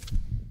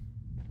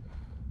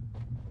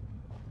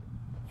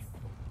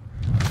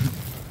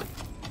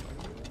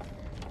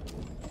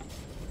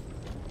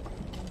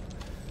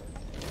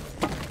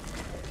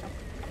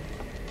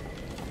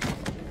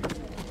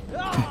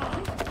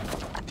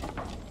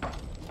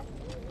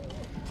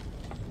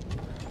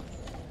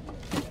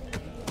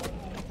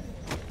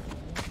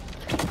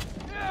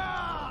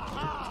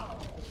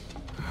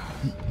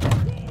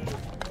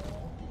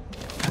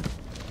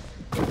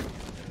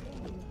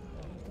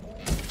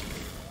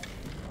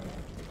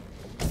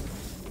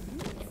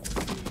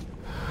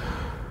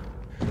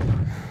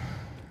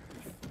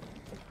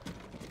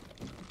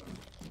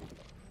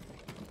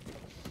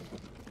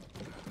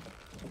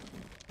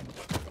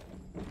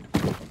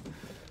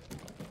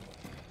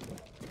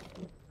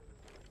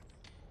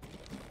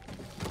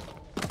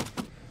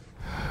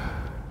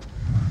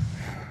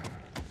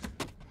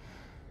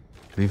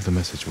 Leave the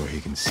message where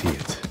he can see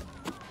it.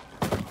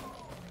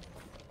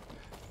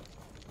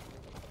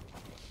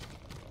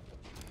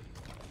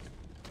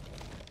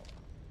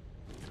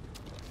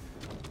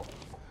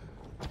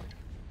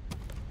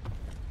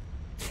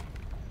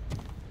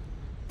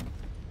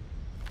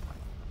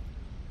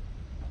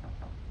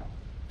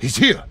 He's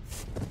here!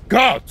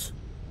 Guards!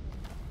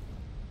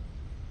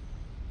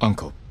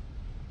 Uncle,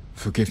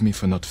 forgive me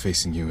for not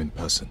facing you in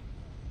person.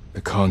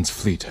 The Khan's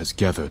fleet has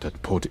gathered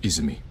at Port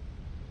Izumi.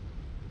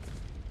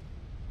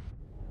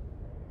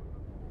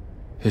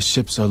 His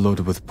ships are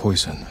loaded with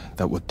poison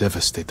that would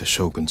devastate the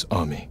Shogun's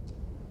army.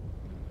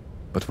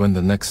 But when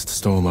the next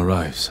storm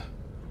arrives,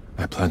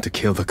 I plan to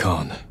kill the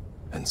Khan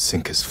and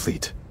sink his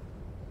fleet.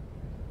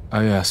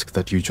 I ask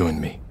that you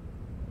join me.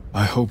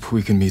 I hope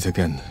we can meet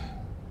again.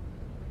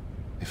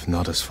 If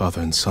not as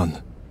father and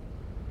son,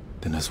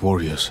 then as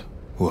warriors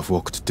who have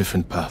walked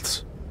different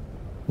paths.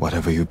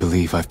 Whatever you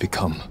believe I've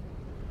become,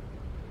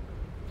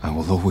 I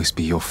will always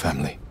be your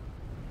family.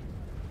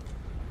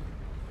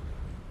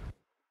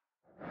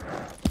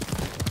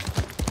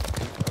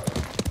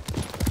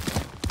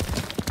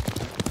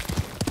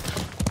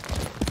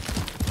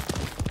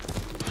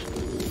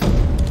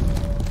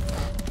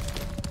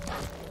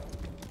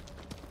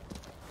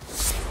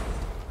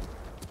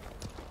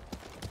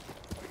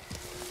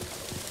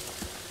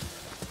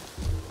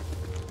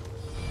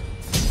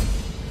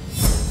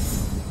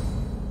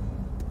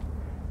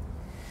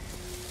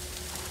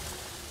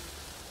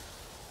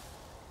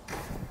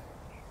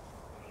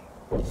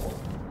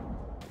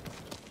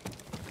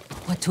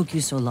 What took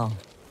you so long?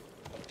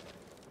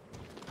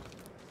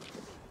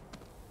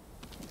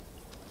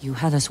 You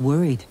had us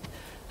worried.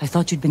 I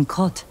thought you'd been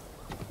caught.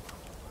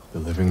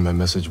 Delivering my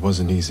message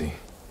wasn't easy.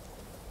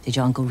 Did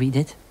your uncle read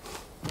it?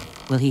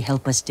 Will he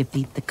help us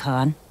defeat the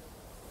Khan?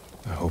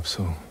 I hope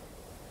so.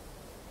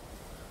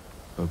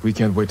 But we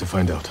can't wait to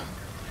find out.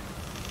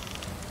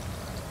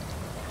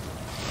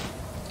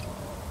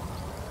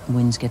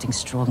 Wind's getting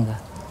stronger.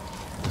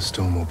 The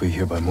storm will be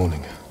here by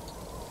morning.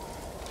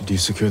 Did you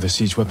secure the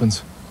siege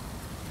weapons?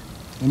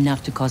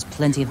 Enough to cause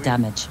plenty of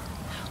damage.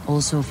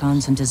 Also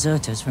found some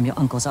deserters from your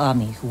uncle's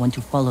army who want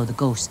to follow the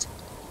Ghost.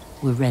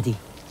 We're ready.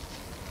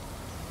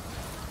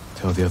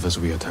 Tell the others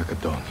we attack at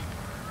dawn.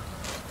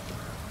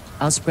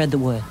 I'll spread the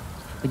word,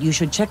 but you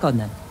should check on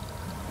them.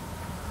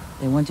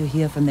 They want to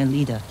hear from their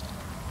leader.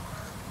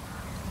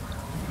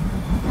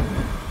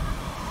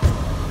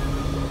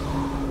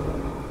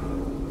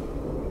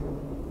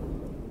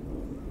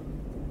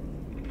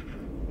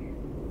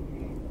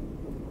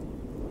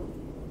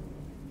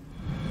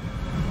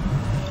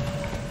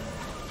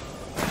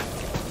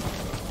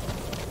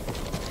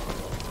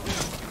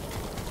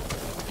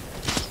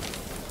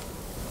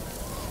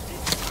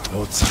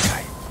 Lord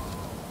Sakai,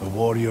 the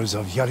warriors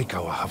of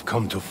Yarikawa have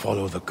come to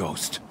follow the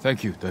Ghost.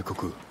 Thank you,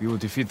 Daikoku. We will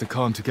defeat the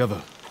Khan together.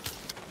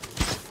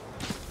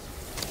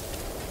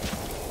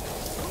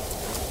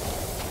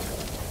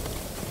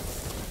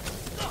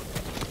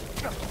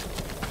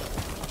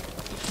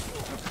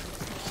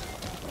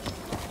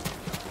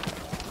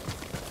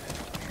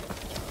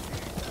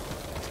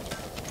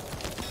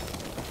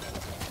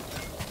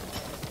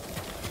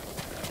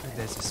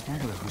 There's a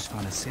smuggler who's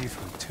found a safe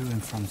route to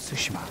and from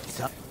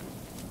Tsushima.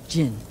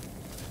 Jin.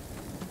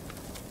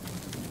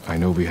 I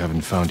know we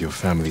haven't found your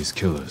family's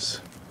killers,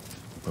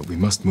 but we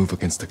must move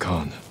against the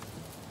Khan.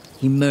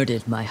 He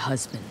murdered my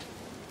husband,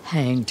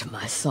 hanged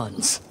my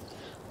sons.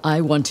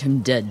 I want him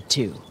dead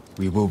too.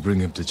 We will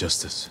bring him to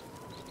justice.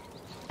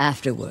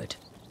 Afterward,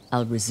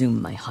 I'll resume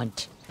my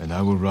hunt. And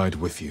I will ride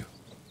with you.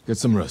 Get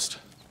some rest.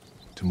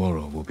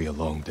 Tomorrow will be a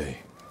long day.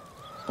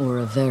 Or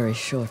a very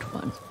short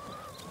one.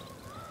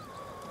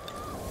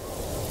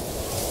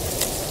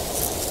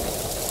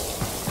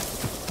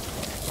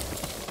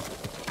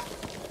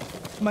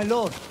 My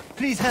lord,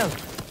 please help!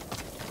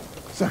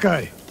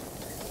 Sakai!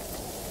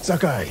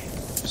 Sakai!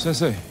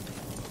 Sensei,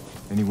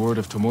 any word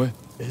of Tomoe?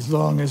 As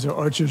long as her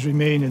archers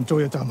remain in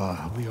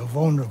Toyotama, we are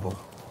vulnerable.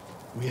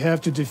 We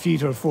have to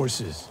defeat her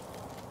forces.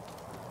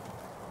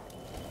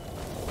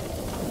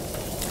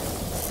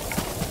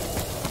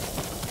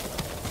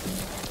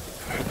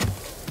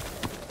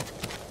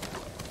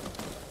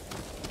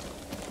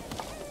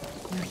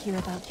 You hear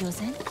about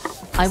Yozen?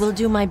 I will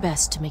do my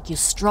best to make you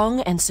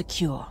strong and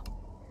secure.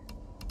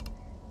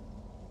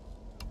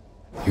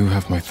 You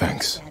have my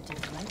thanks.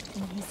 Planted right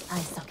in his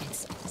eye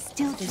sockets.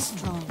 Still this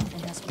strong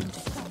and has room to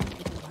come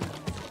with the world.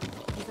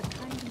 He's a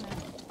kind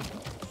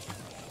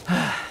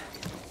man.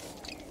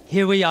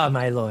 Here we are,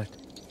 my lord.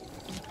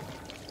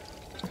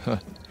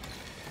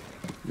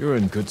 You're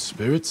in good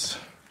spirits.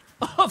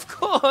 Of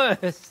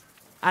course!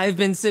 I've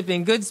been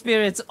sipping good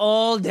spirits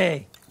all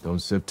day. Don't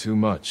sip too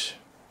much.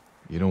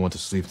 You don't want to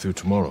sleep through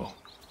tomorrow.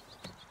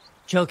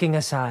 Joking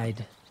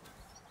aside,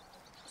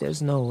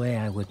 there's no way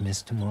I would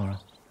miss tomorrow.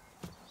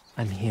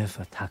 I'm here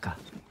for Taka.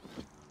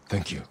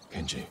 Thank you,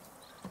 Kenji.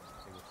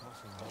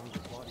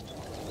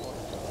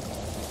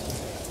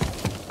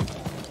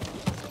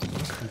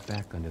 Creep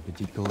back under the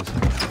deep doors.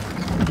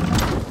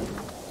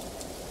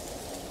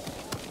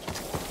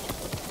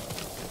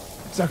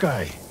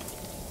 Sakai,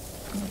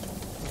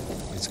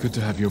 It's good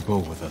to have your bow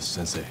with us,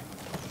 Sensei.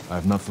 I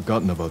have not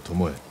forgotten about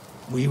Tomoe.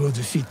 We will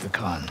defeat the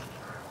Khan.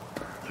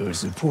 Her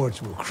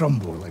supports will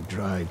crumble like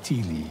dried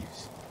tea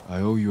leaves. I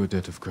owe you a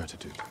debt of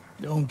gratitude.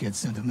 Don't get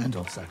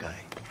sentimental, Sakai.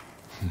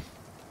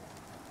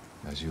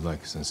 As you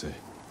like, Sensei.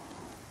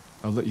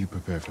 I'll let you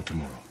prepare for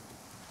tomorrow.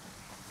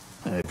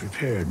 I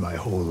prepared my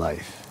whole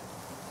life.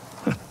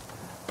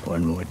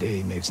 One more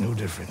day makes no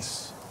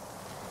difference.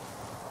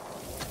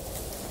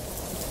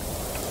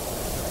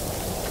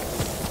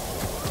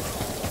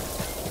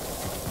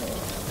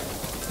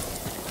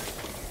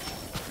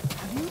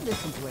 Have you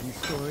listened to any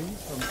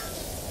stories from...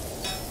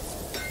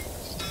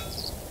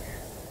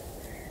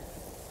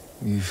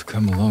 We've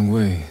come a long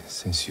way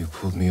since you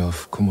pulled me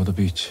off Komoda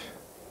Beach.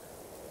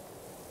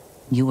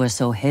 You were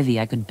so heavy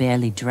I could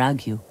barely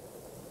drag you.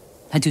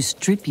 Had to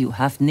strip you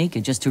half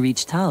naked just to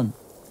reach town.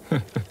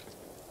 I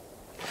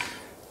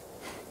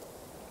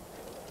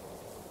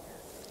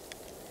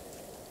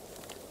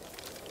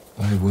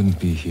wouldn't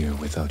be here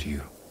without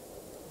you,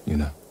 you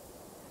know.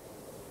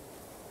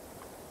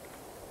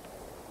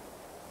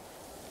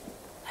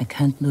 I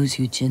can't lose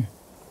you, Jin.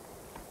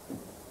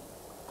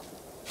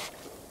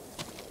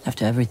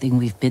 After everything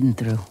we've been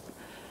through.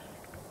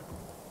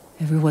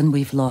 Everyone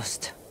we've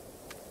lost.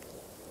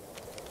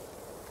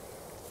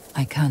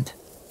 I can't.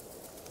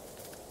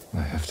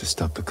 I have to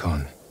stop the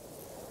Khan.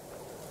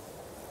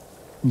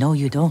 No,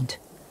 you don't.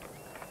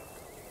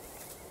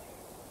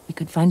 We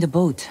could find a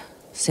boat,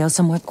 sail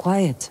somewhere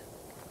quiet,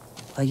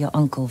 while your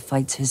uncle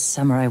fights his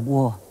samurai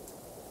war.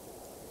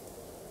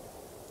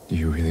 Do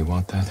you really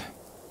want that?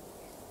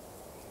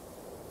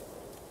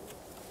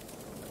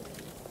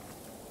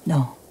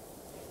 No.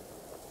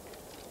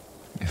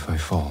 If I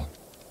fall,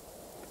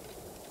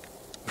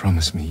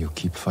 promise me you'll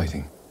keep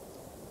fighting.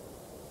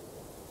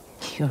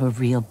 You're a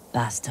real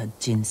bastard,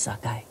 Jin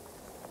Sakai.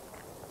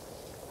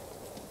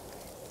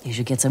 You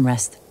should get some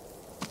rest.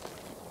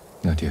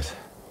 Not yet.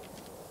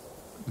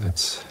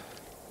 Let's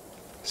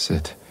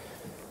sit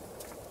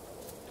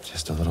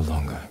just a little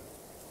longer.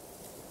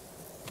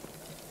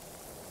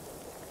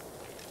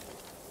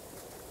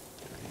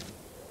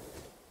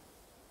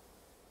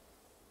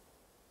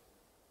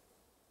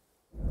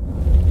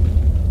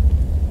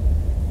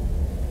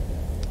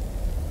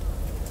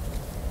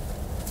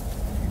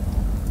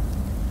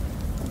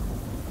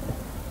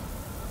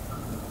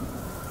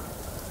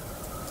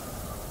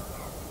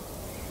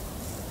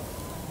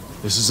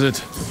 This is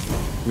it.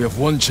 We have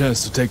one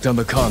chance to take down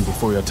the Khan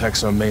before he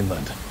attacks our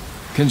mainland.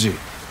 Kenji,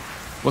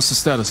 what's the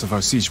status of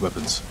our siege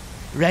weapons?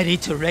 Ready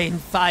to rain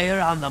fire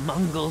on the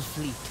Mongol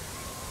fleet.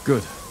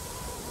 Good.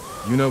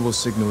 Yuna will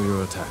signal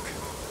your attack.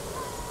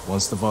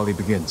 Once the volley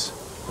begins,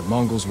 the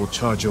Mongols will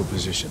charge your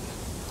position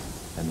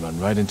and run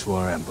right into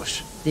our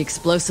ambush. The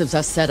explosives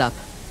are set up.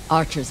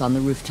 Archers on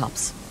the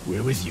rooftops.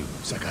 We're with you,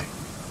 Sakai.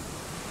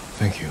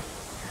 Thank you.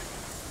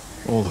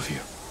 All of you.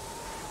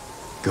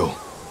 Go.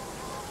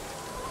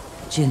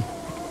 Jin,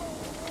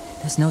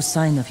 there's no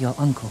sign of your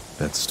uncle.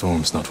 That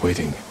storm's not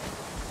waiting.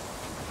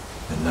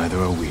 And neither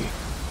are we.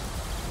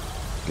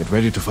 Get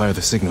ready to fire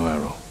the signal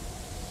arrow.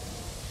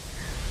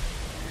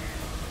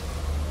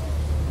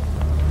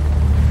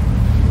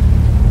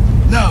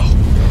 Now!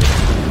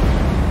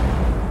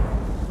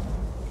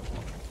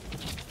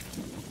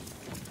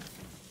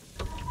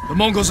 The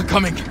Mongols are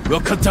coming.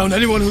 We'll cut down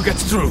anyone who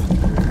gets through.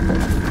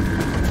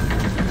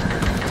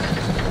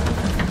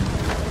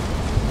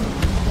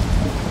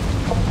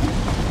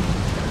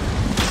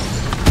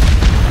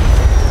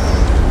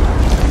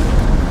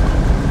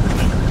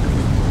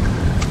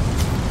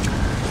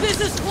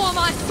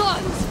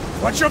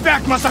 Watch your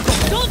back,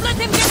 Masako! Don't let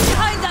him get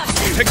behind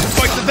us! Take the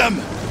fight to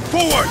them!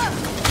 Forward!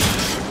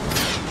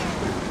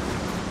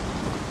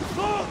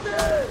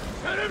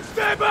 Let him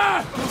stay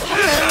back!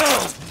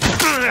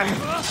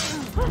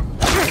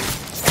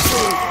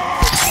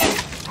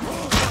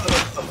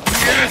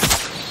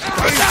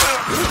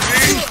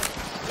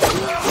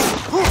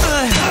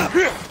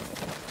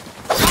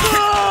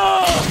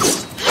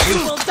 You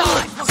will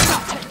die!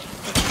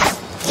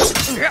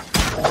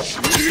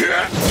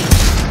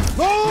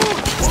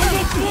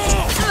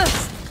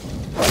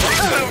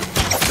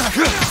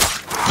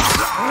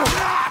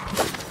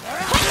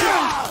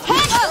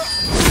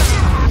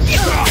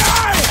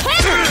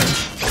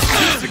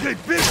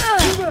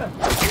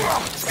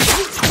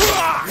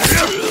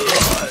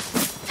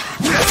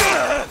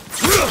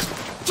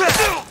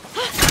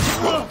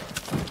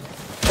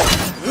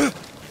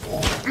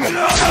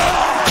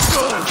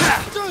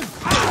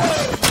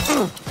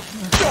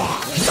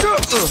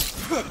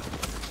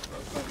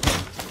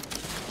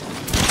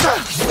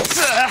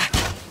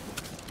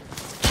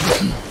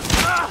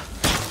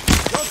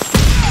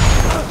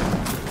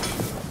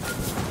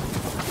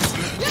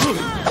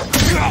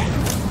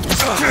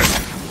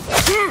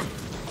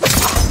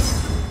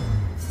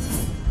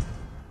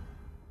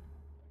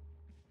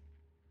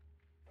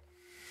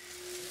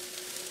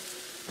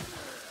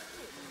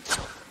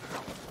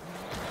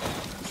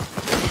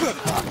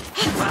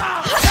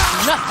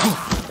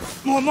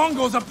 More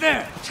Mongols up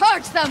there!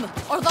 Charge them,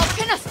 or they'll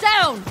pin us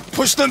down!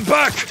 Push them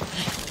back!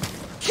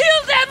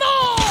 Kill them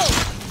all!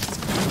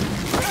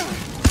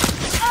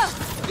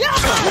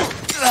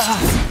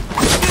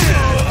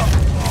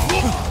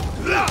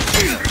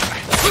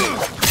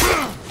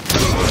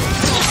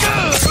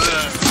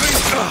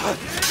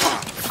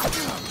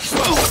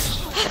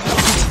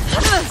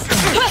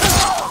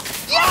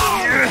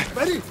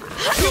 Ready?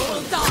 You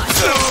will die!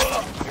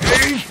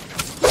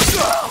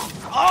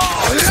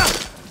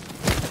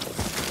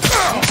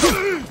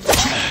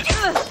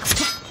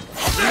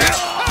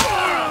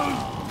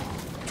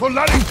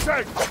 Tolaring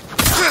check!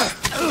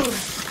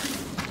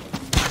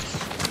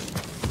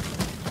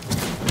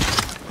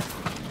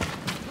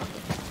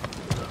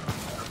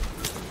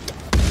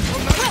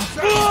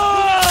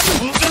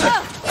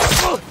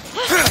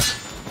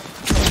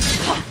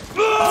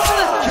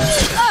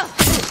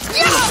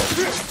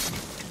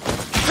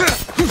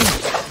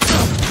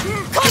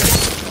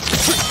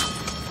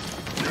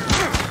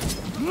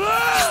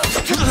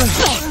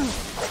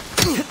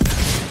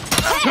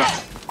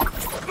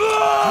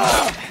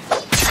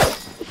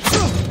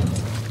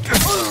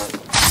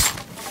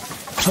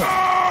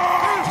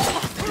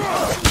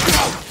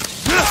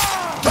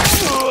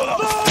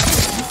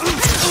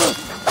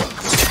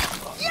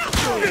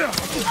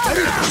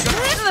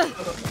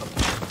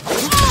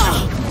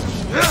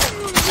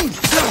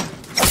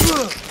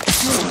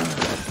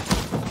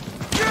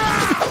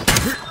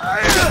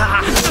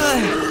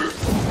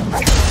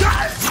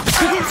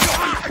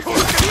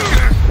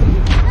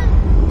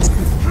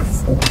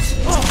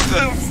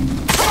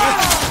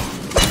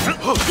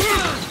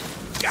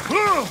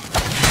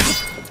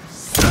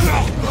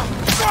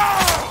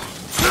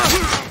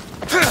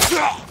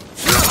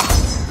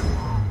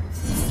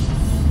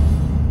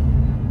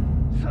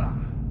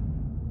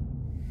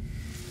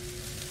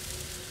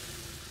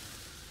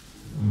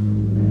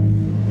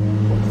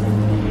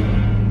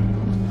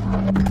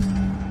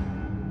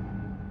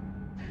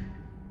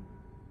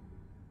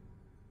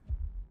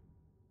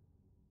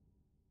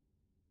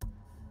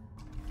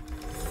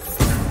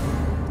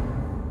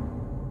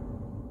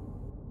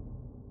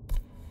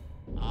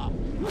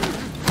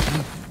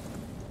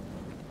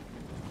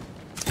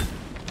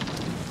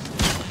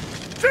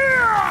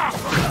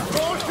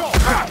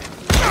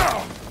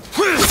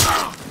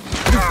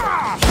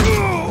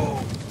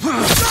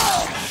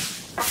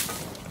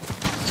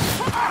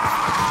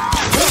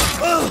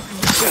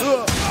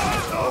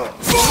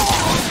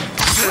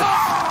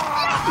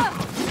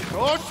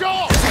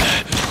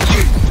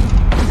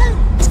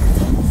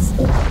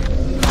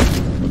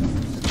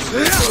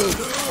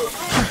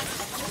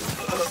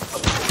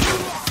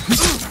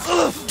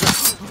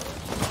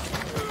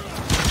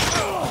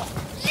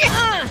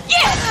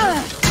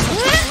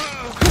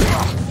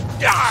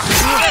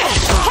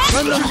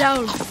 Run them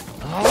down!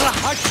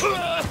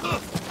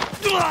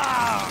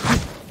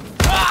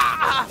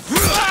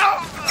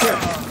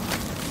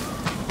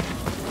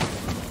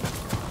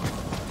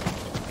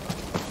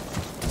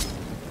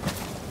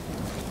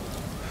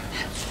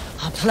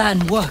 Our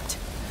plan worked.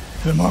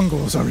 The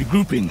Mongols are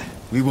regrouping.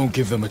 We won't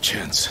give them a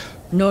chance.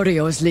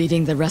 Norio's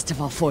leading the rest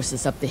of our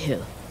forces up the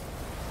hill.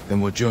 Then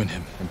we'll join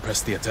him and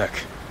press the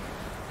attack.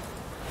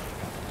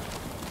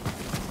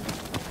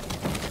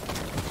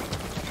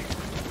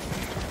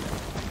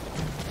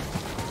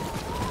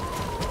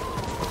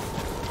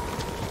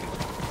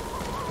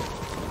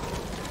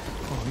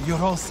 Oh, you're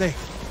all safe.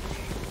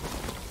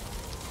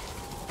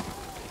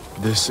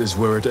 This is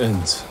where it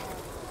ends.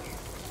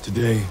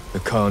 Today, the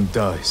Khan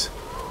dies.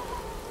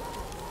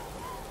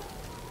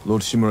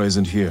 Lord Shimura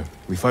isn't here.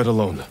 We fight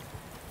alone.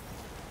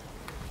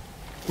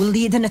 We'll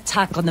lead an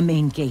attack on the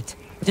main gate.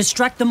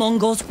 Distract the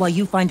Mongols while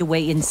you find a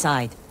way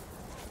inside.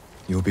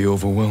 You'll be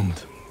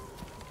overwhelmed.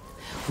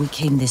 We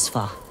came this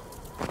far.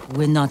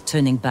 We're not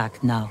turning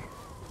back now.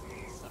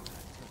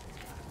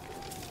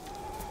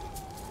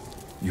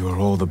 You are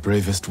all the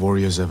bravest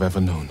warriors I've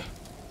ever known.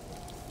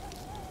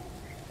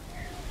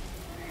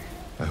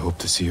 I hope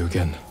to see you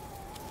again.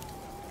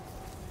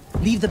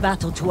 Leave the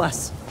battle to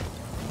us.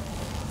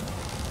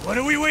 What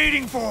are we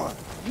waiting for?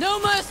 No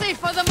mercy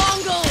for the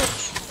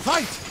Mongols!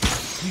 Fight!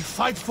 We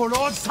fight for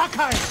Lord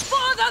Sakai!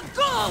 For the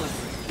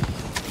Ghost!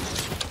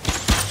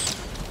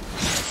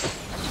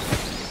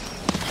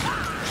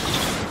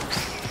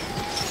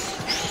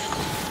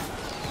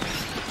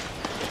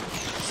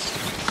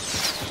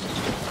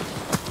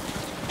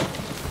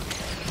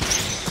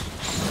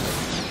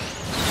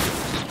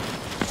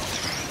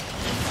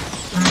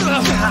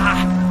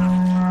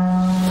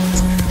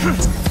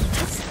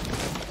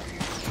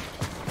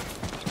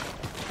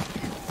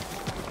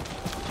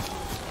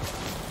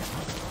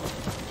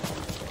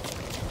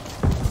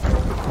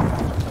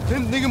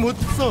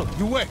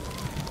 You wait.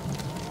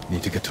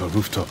 Need to get to a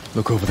rooftop.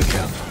 Look over the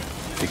camp.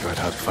 Figure out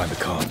how to find the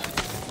Khan.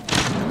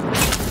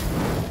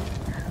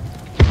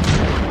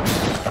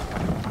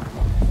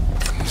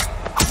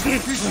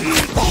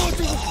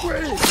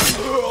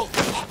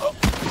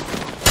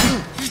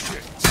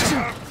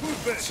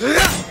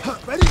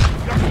 Ready?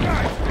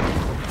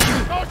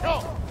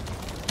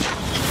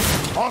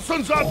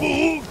 Hasan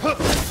Zabu!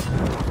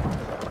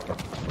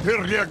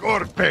 Tirliag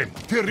Orpen!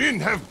 Tirin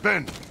have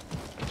been!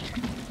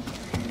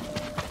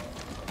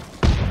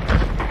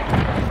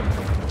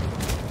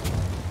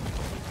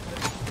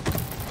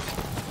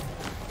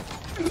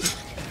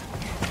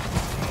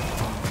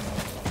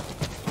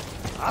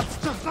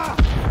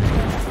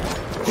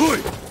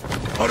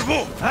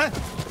 Huh?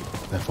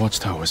 That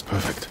watchtower is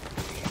perfect.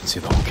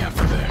 See the whole camp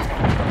from there.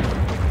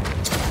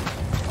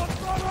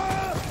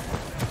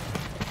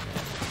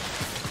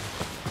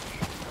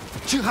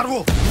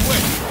 Chiharu,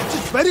 wait!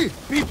 Just ready!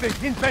 Beep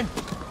in pen!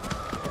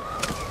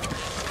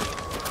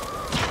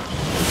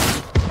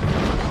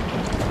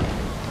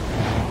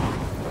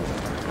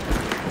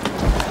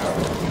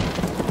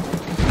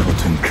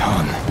 Khotun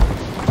Khan.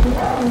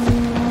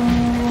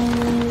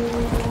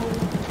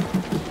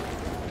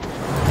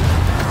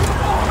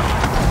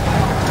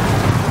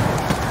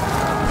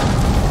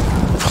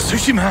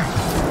 Tsushima!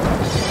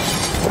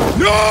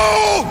 No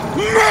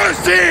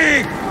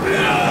mercy!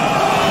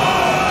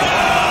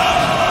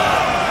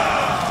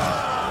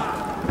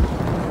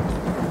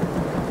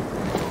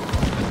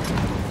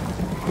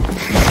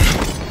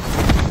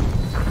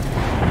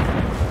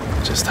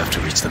 Just have to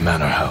reach the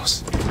manor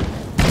house.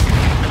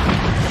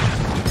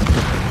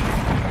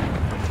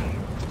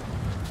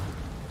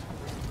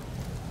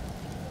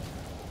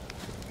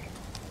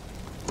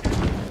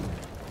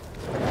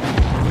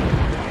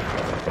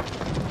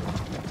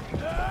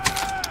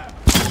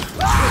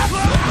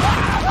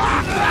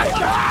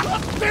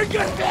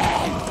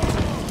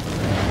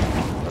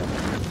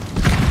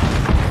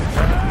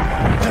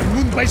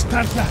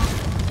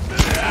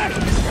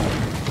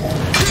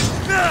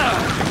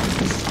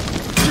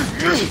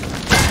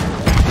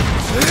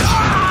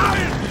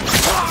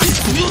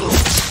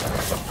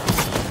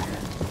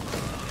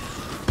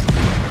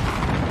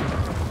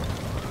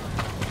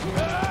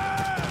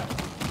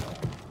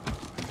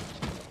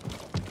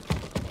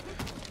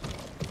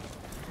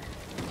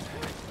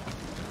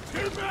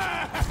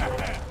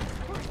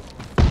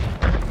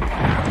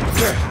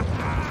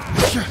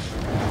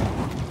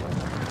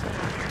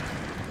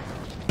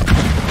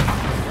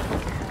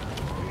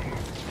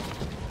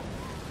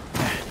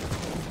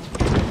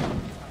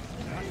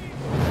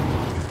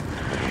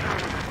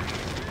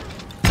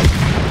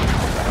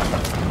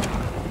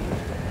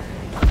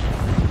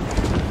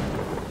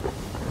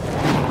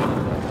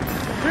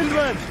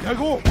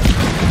 Go!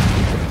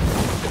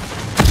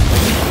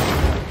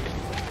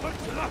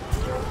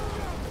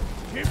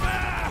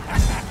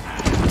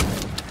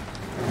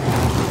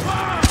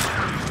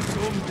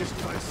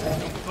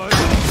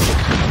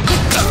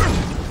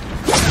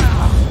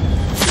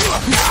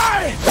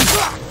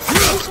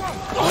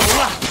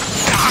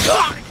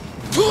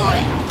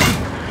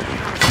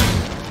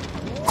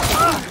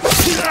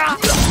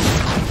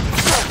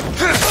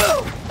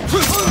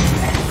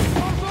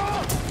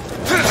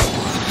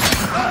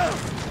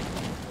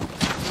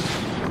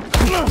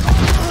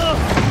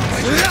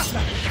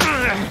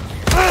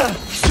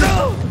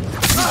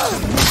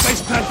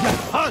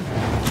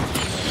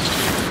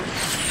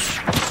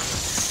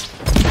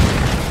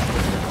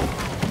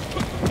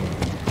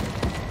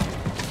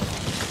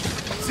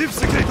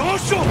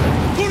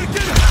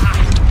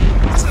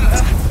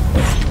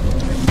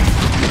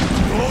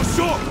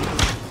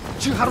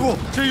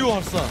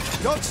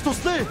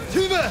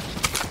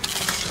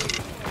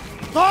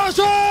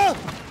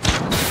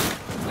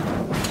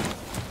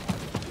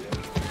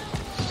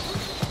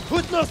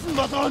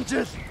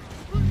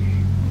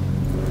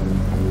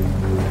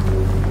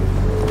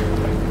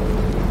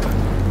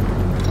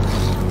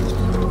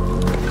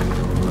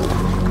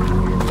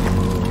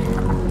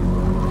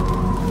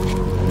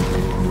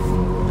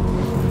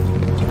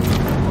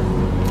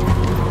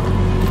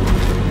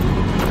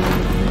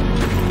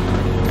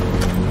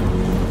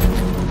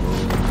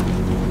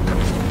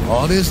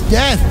 All this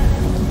death.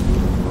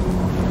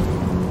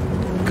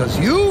 Because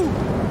you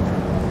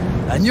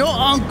and your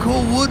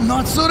uncle would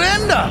not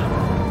surrender.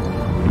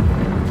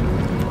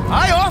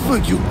 I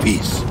offered you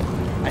peace,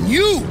 and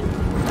you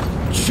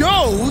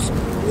chose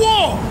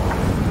war.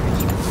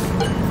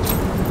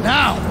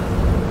 Now,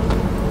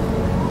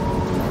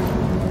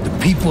 the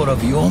people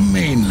of your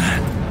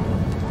mainland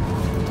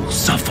will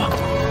suffer.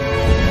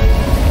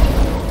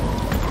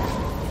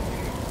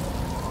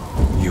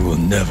 You will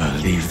never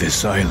leave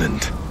this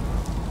island.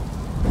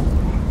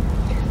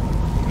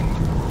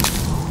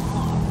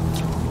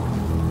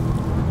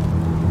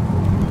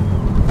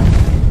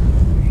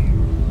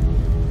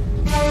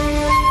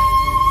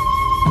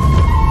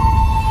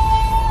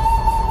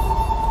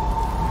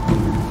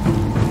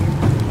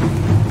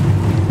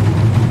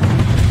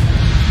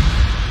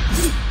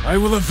 I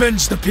will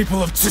avenge the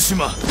people of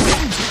Tsushima.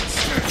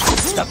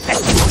 It's the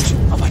best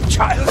of a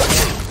child.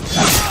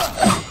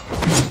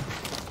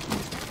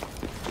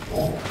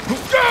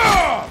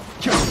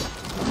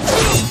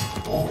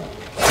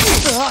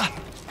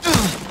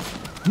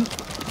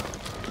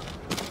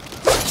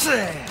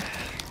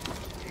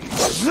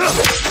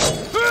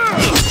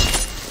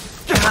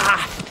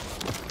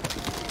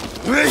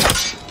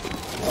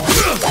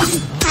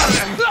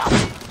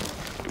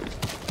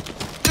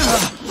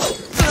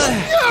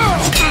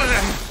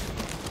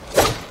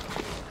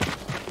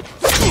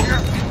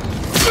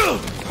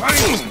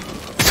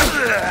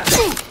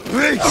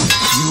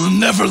 You will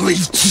never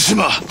leave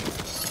Tsushima!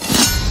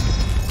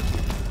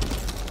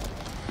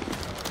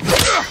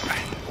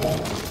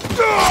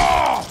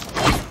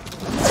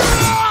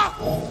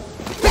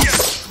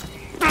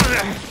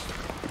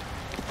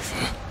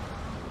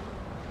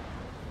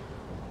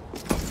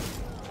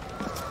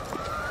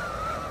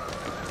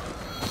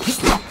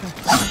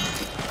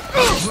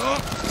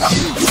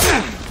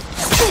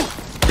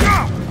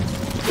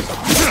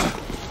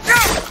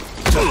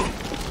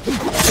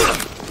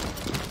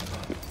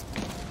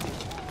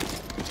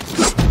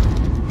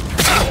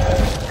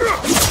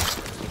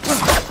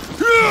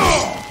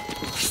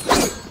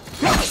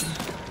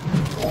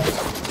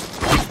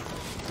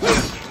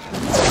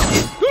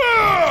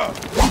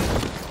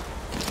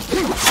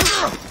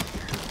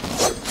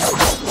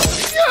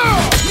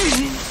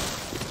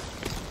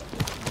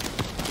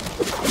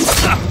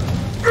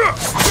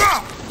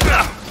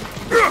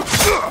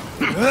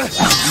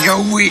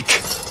 You're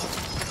weak.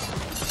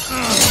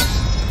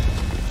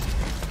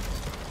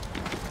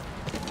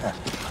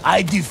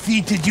 I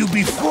defeated you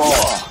before.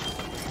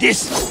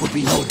 This will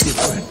be no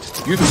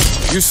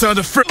different. You sound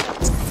afraid.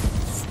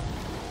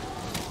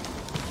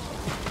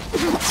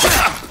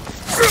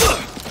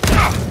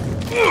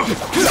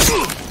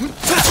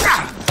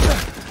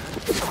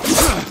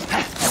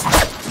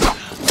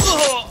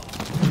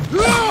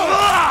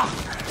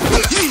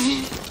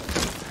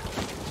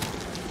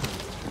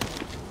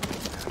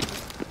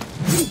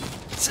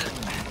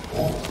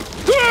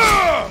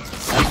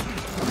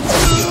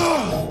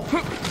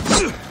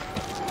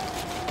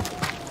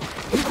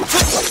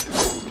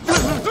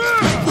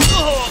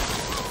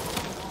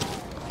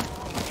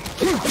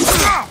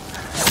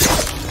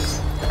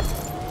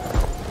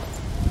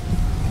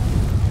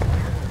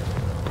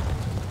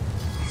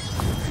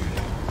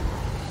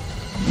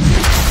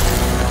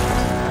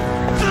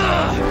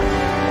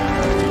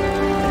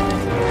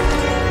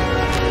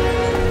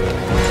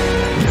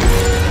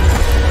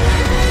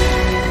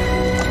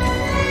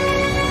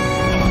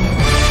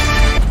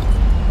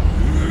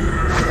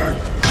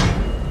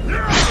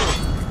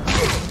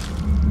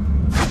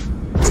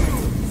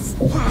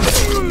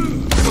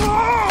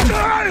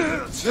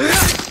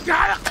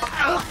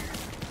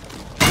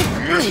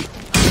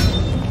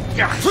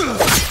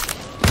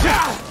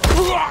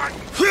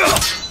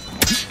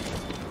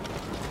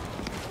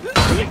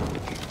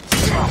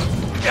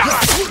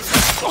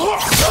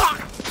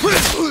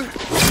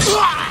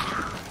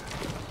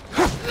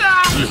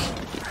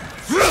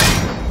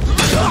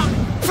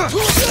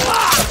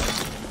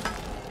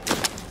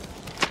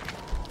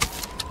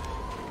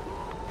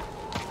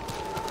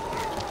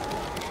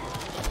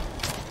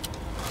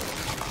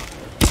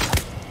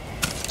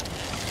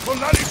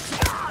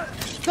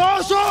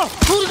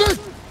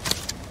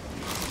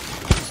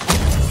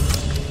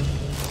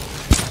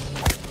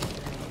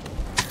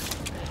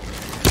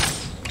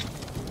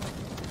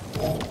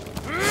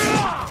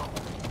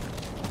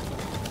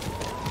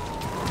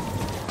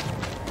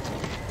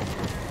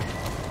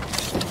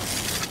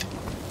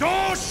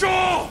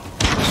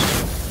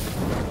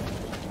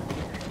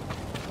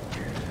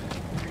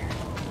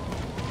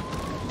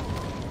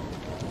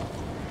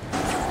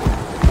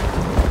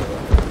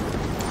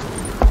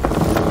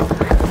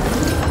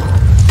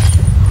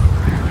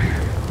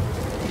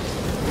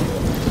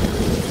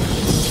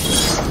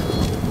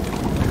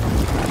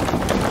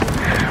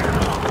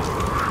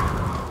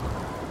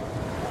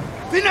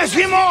 Finish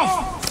him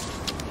off!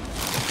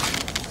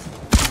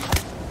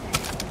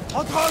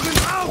 Hot Hagen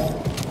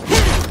out!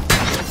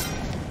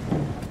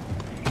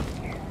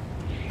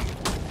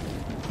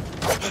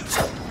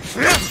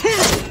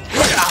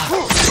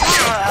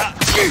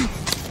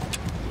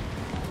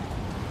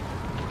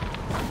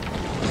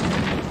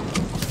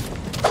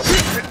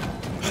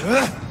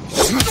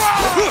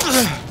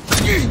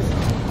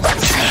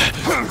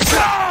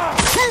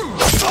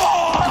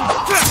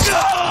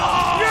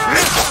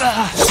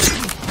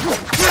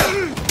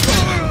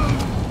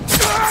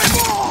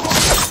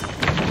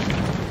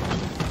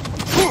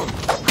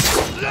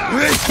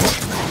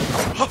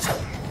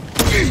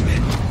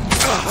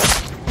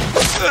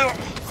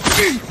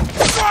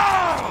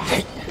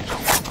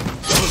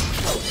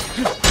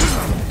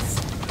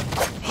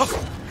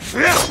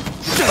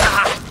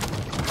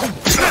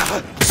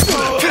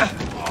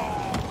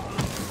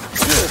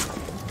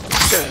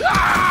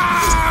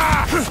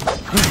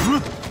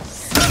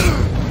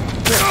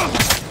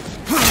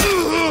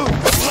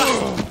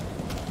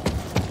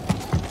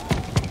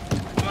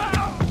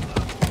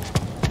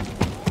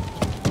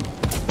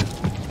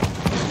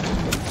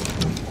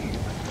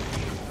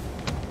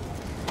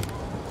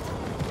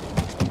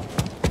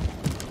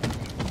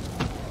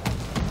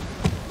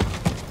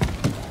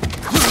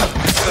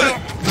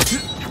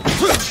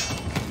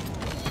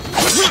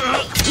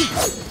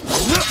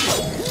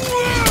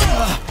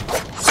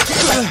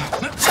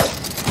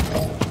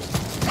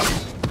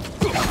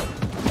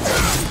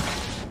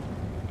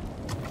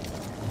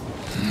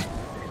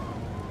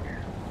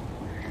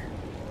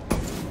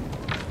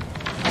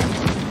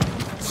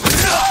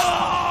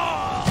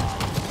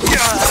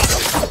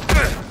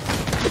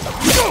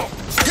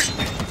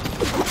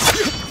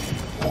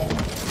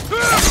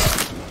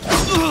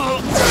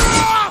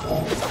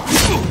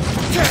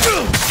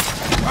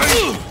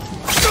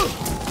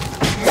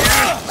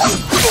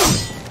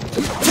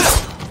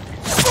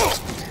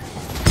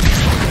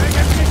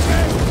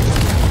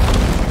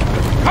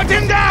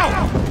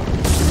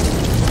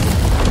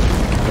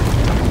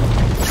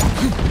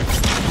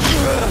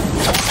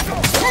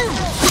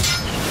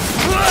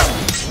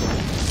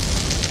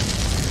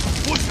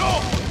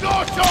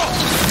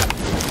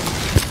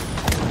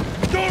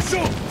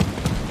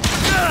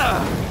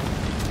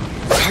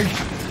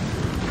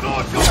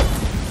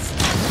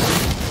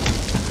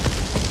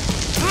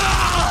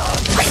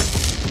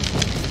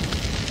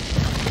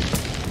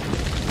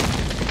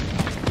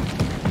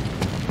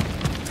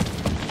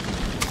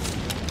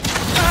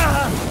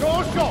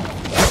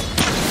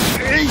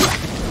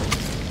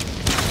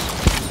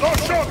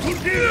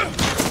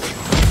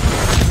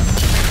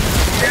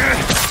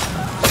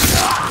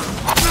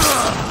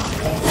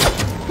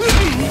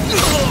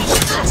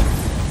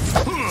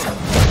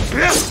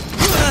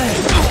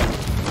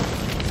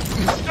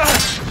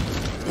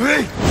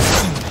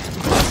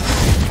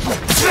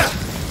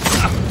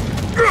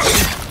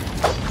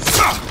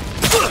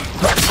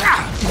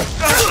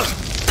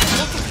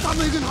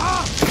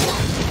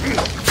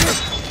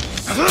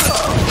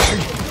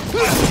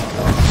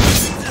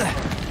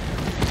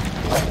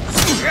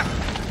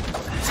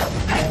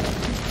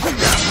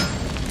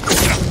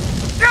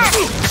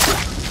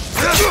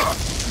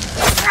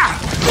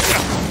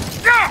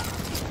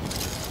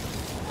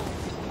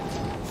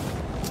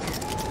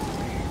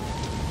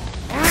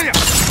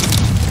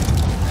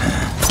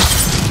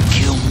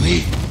 Kill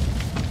me,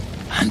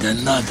 and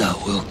another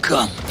will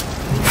come.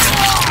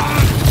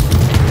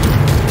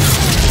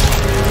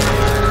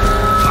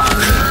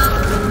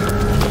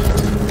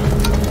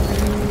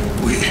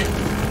 We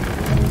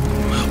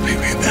will be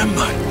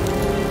remembered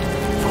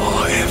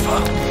forever.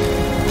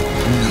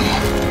 No,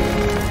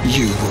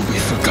 you will be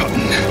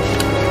forgotten.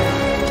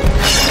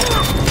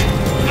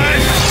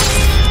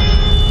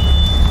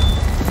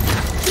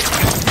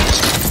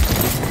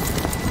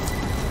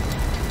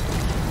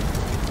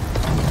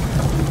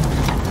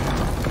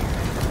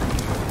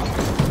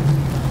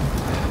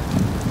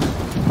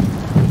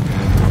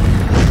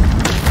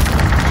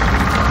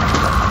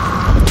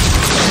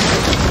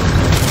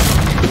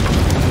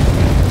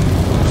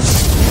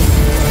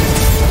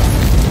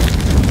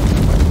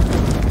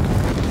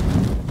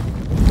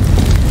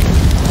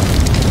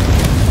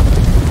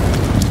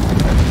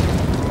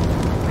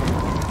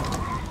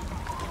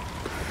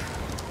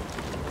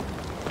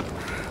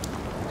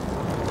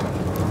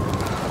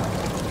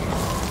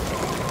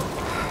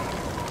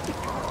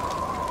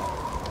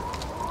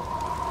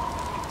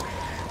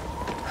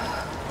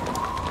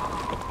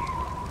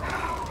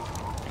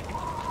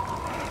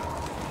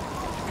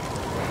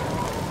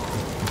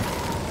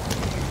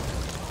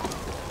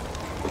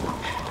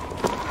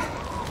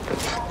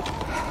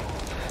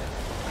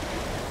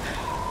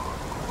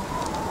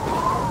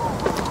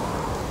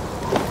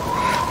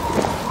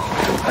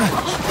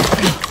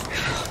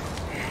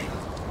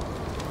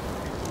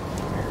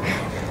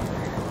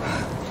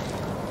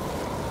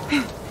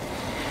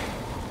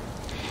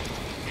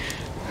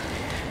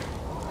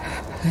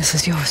 This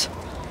is yours.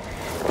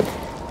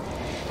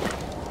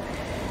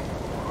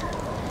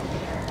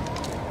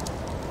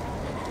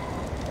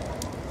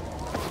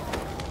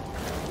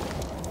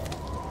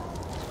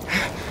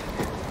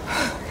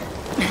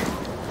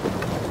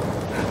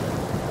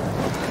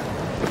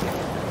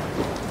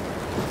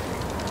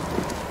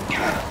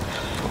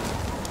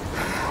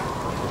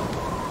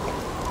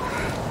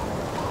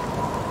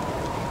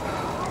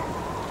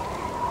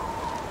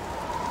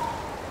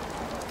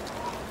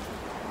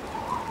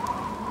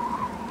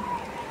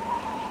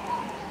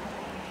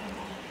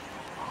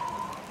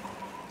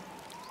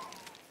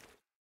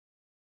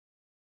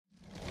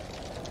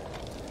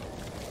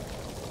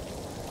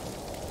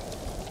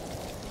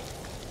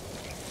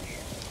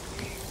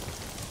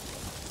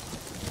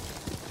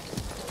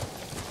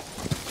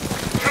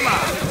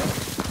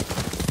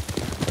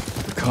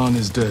 Khan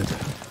is dead,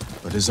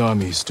 but his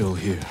army is still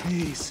here.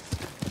 Please.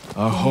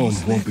 Our home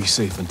won't be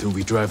safe until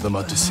we drive them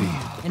out to sea.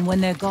 And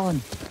when they're gone,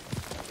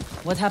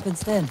 what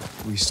happens then?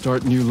 We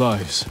start new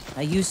lives.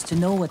 I used to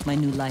know what my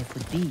new life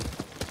would be.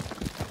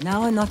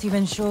 Now I'm not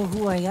even sure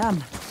who I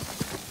am.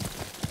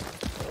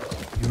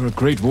 You're a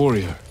great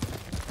warrior,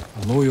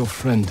 a loyal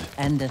friend.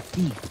 And a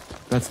thief.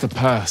 That's the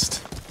past.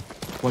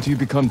 What you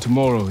become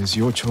tomorrow is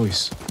your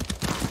choice.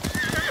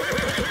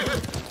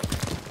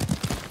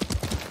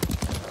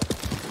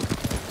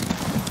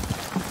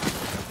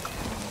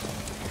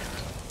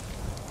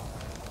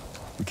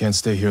 We can't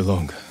stay here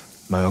long.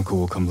 My uncle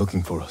will come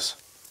looking for us.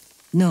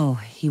 No,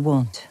 he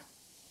won't.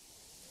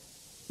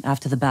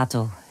 After the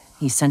battle,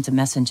 he sent a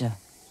messenger.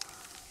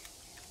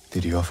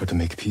 Did he offer to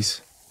make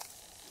peace?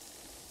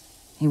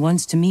 He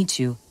wants to meet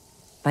you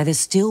by the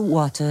still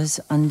waters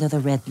under the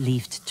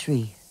red-leafed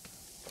tree.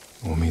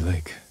 Omi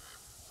Lake.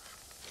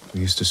 We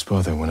used to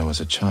spar there when I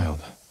was a child.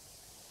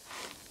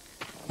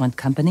 Want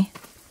company?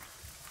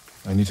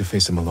 I need to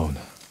face him alone.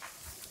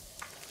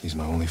 He's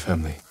my only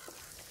family.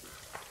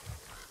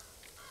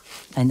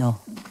 I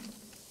know.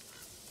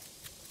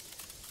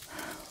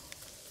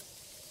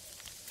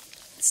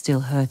 It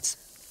still hurts,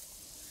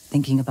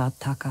 thinking about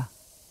Taka.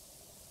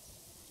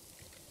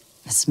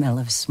 The smell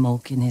of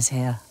smoke in his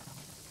hair.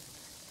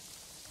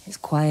 His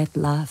quiet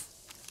laugh.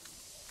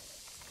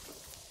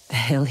 The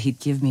hell he'd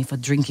give me for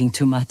drinking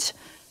too much.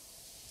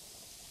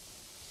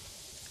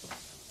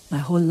 My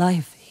whole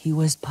life, he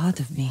was part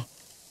of me.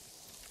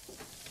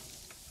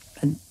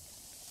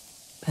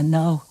 And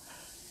now,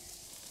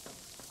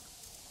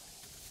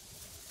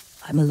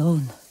 I'm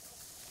alone.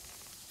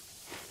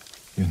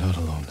 You're not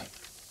alone.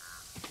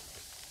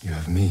 You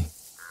have me.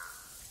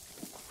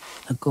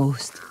 A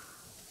ghost.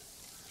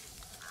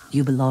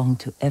 You belong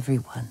to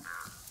everyone.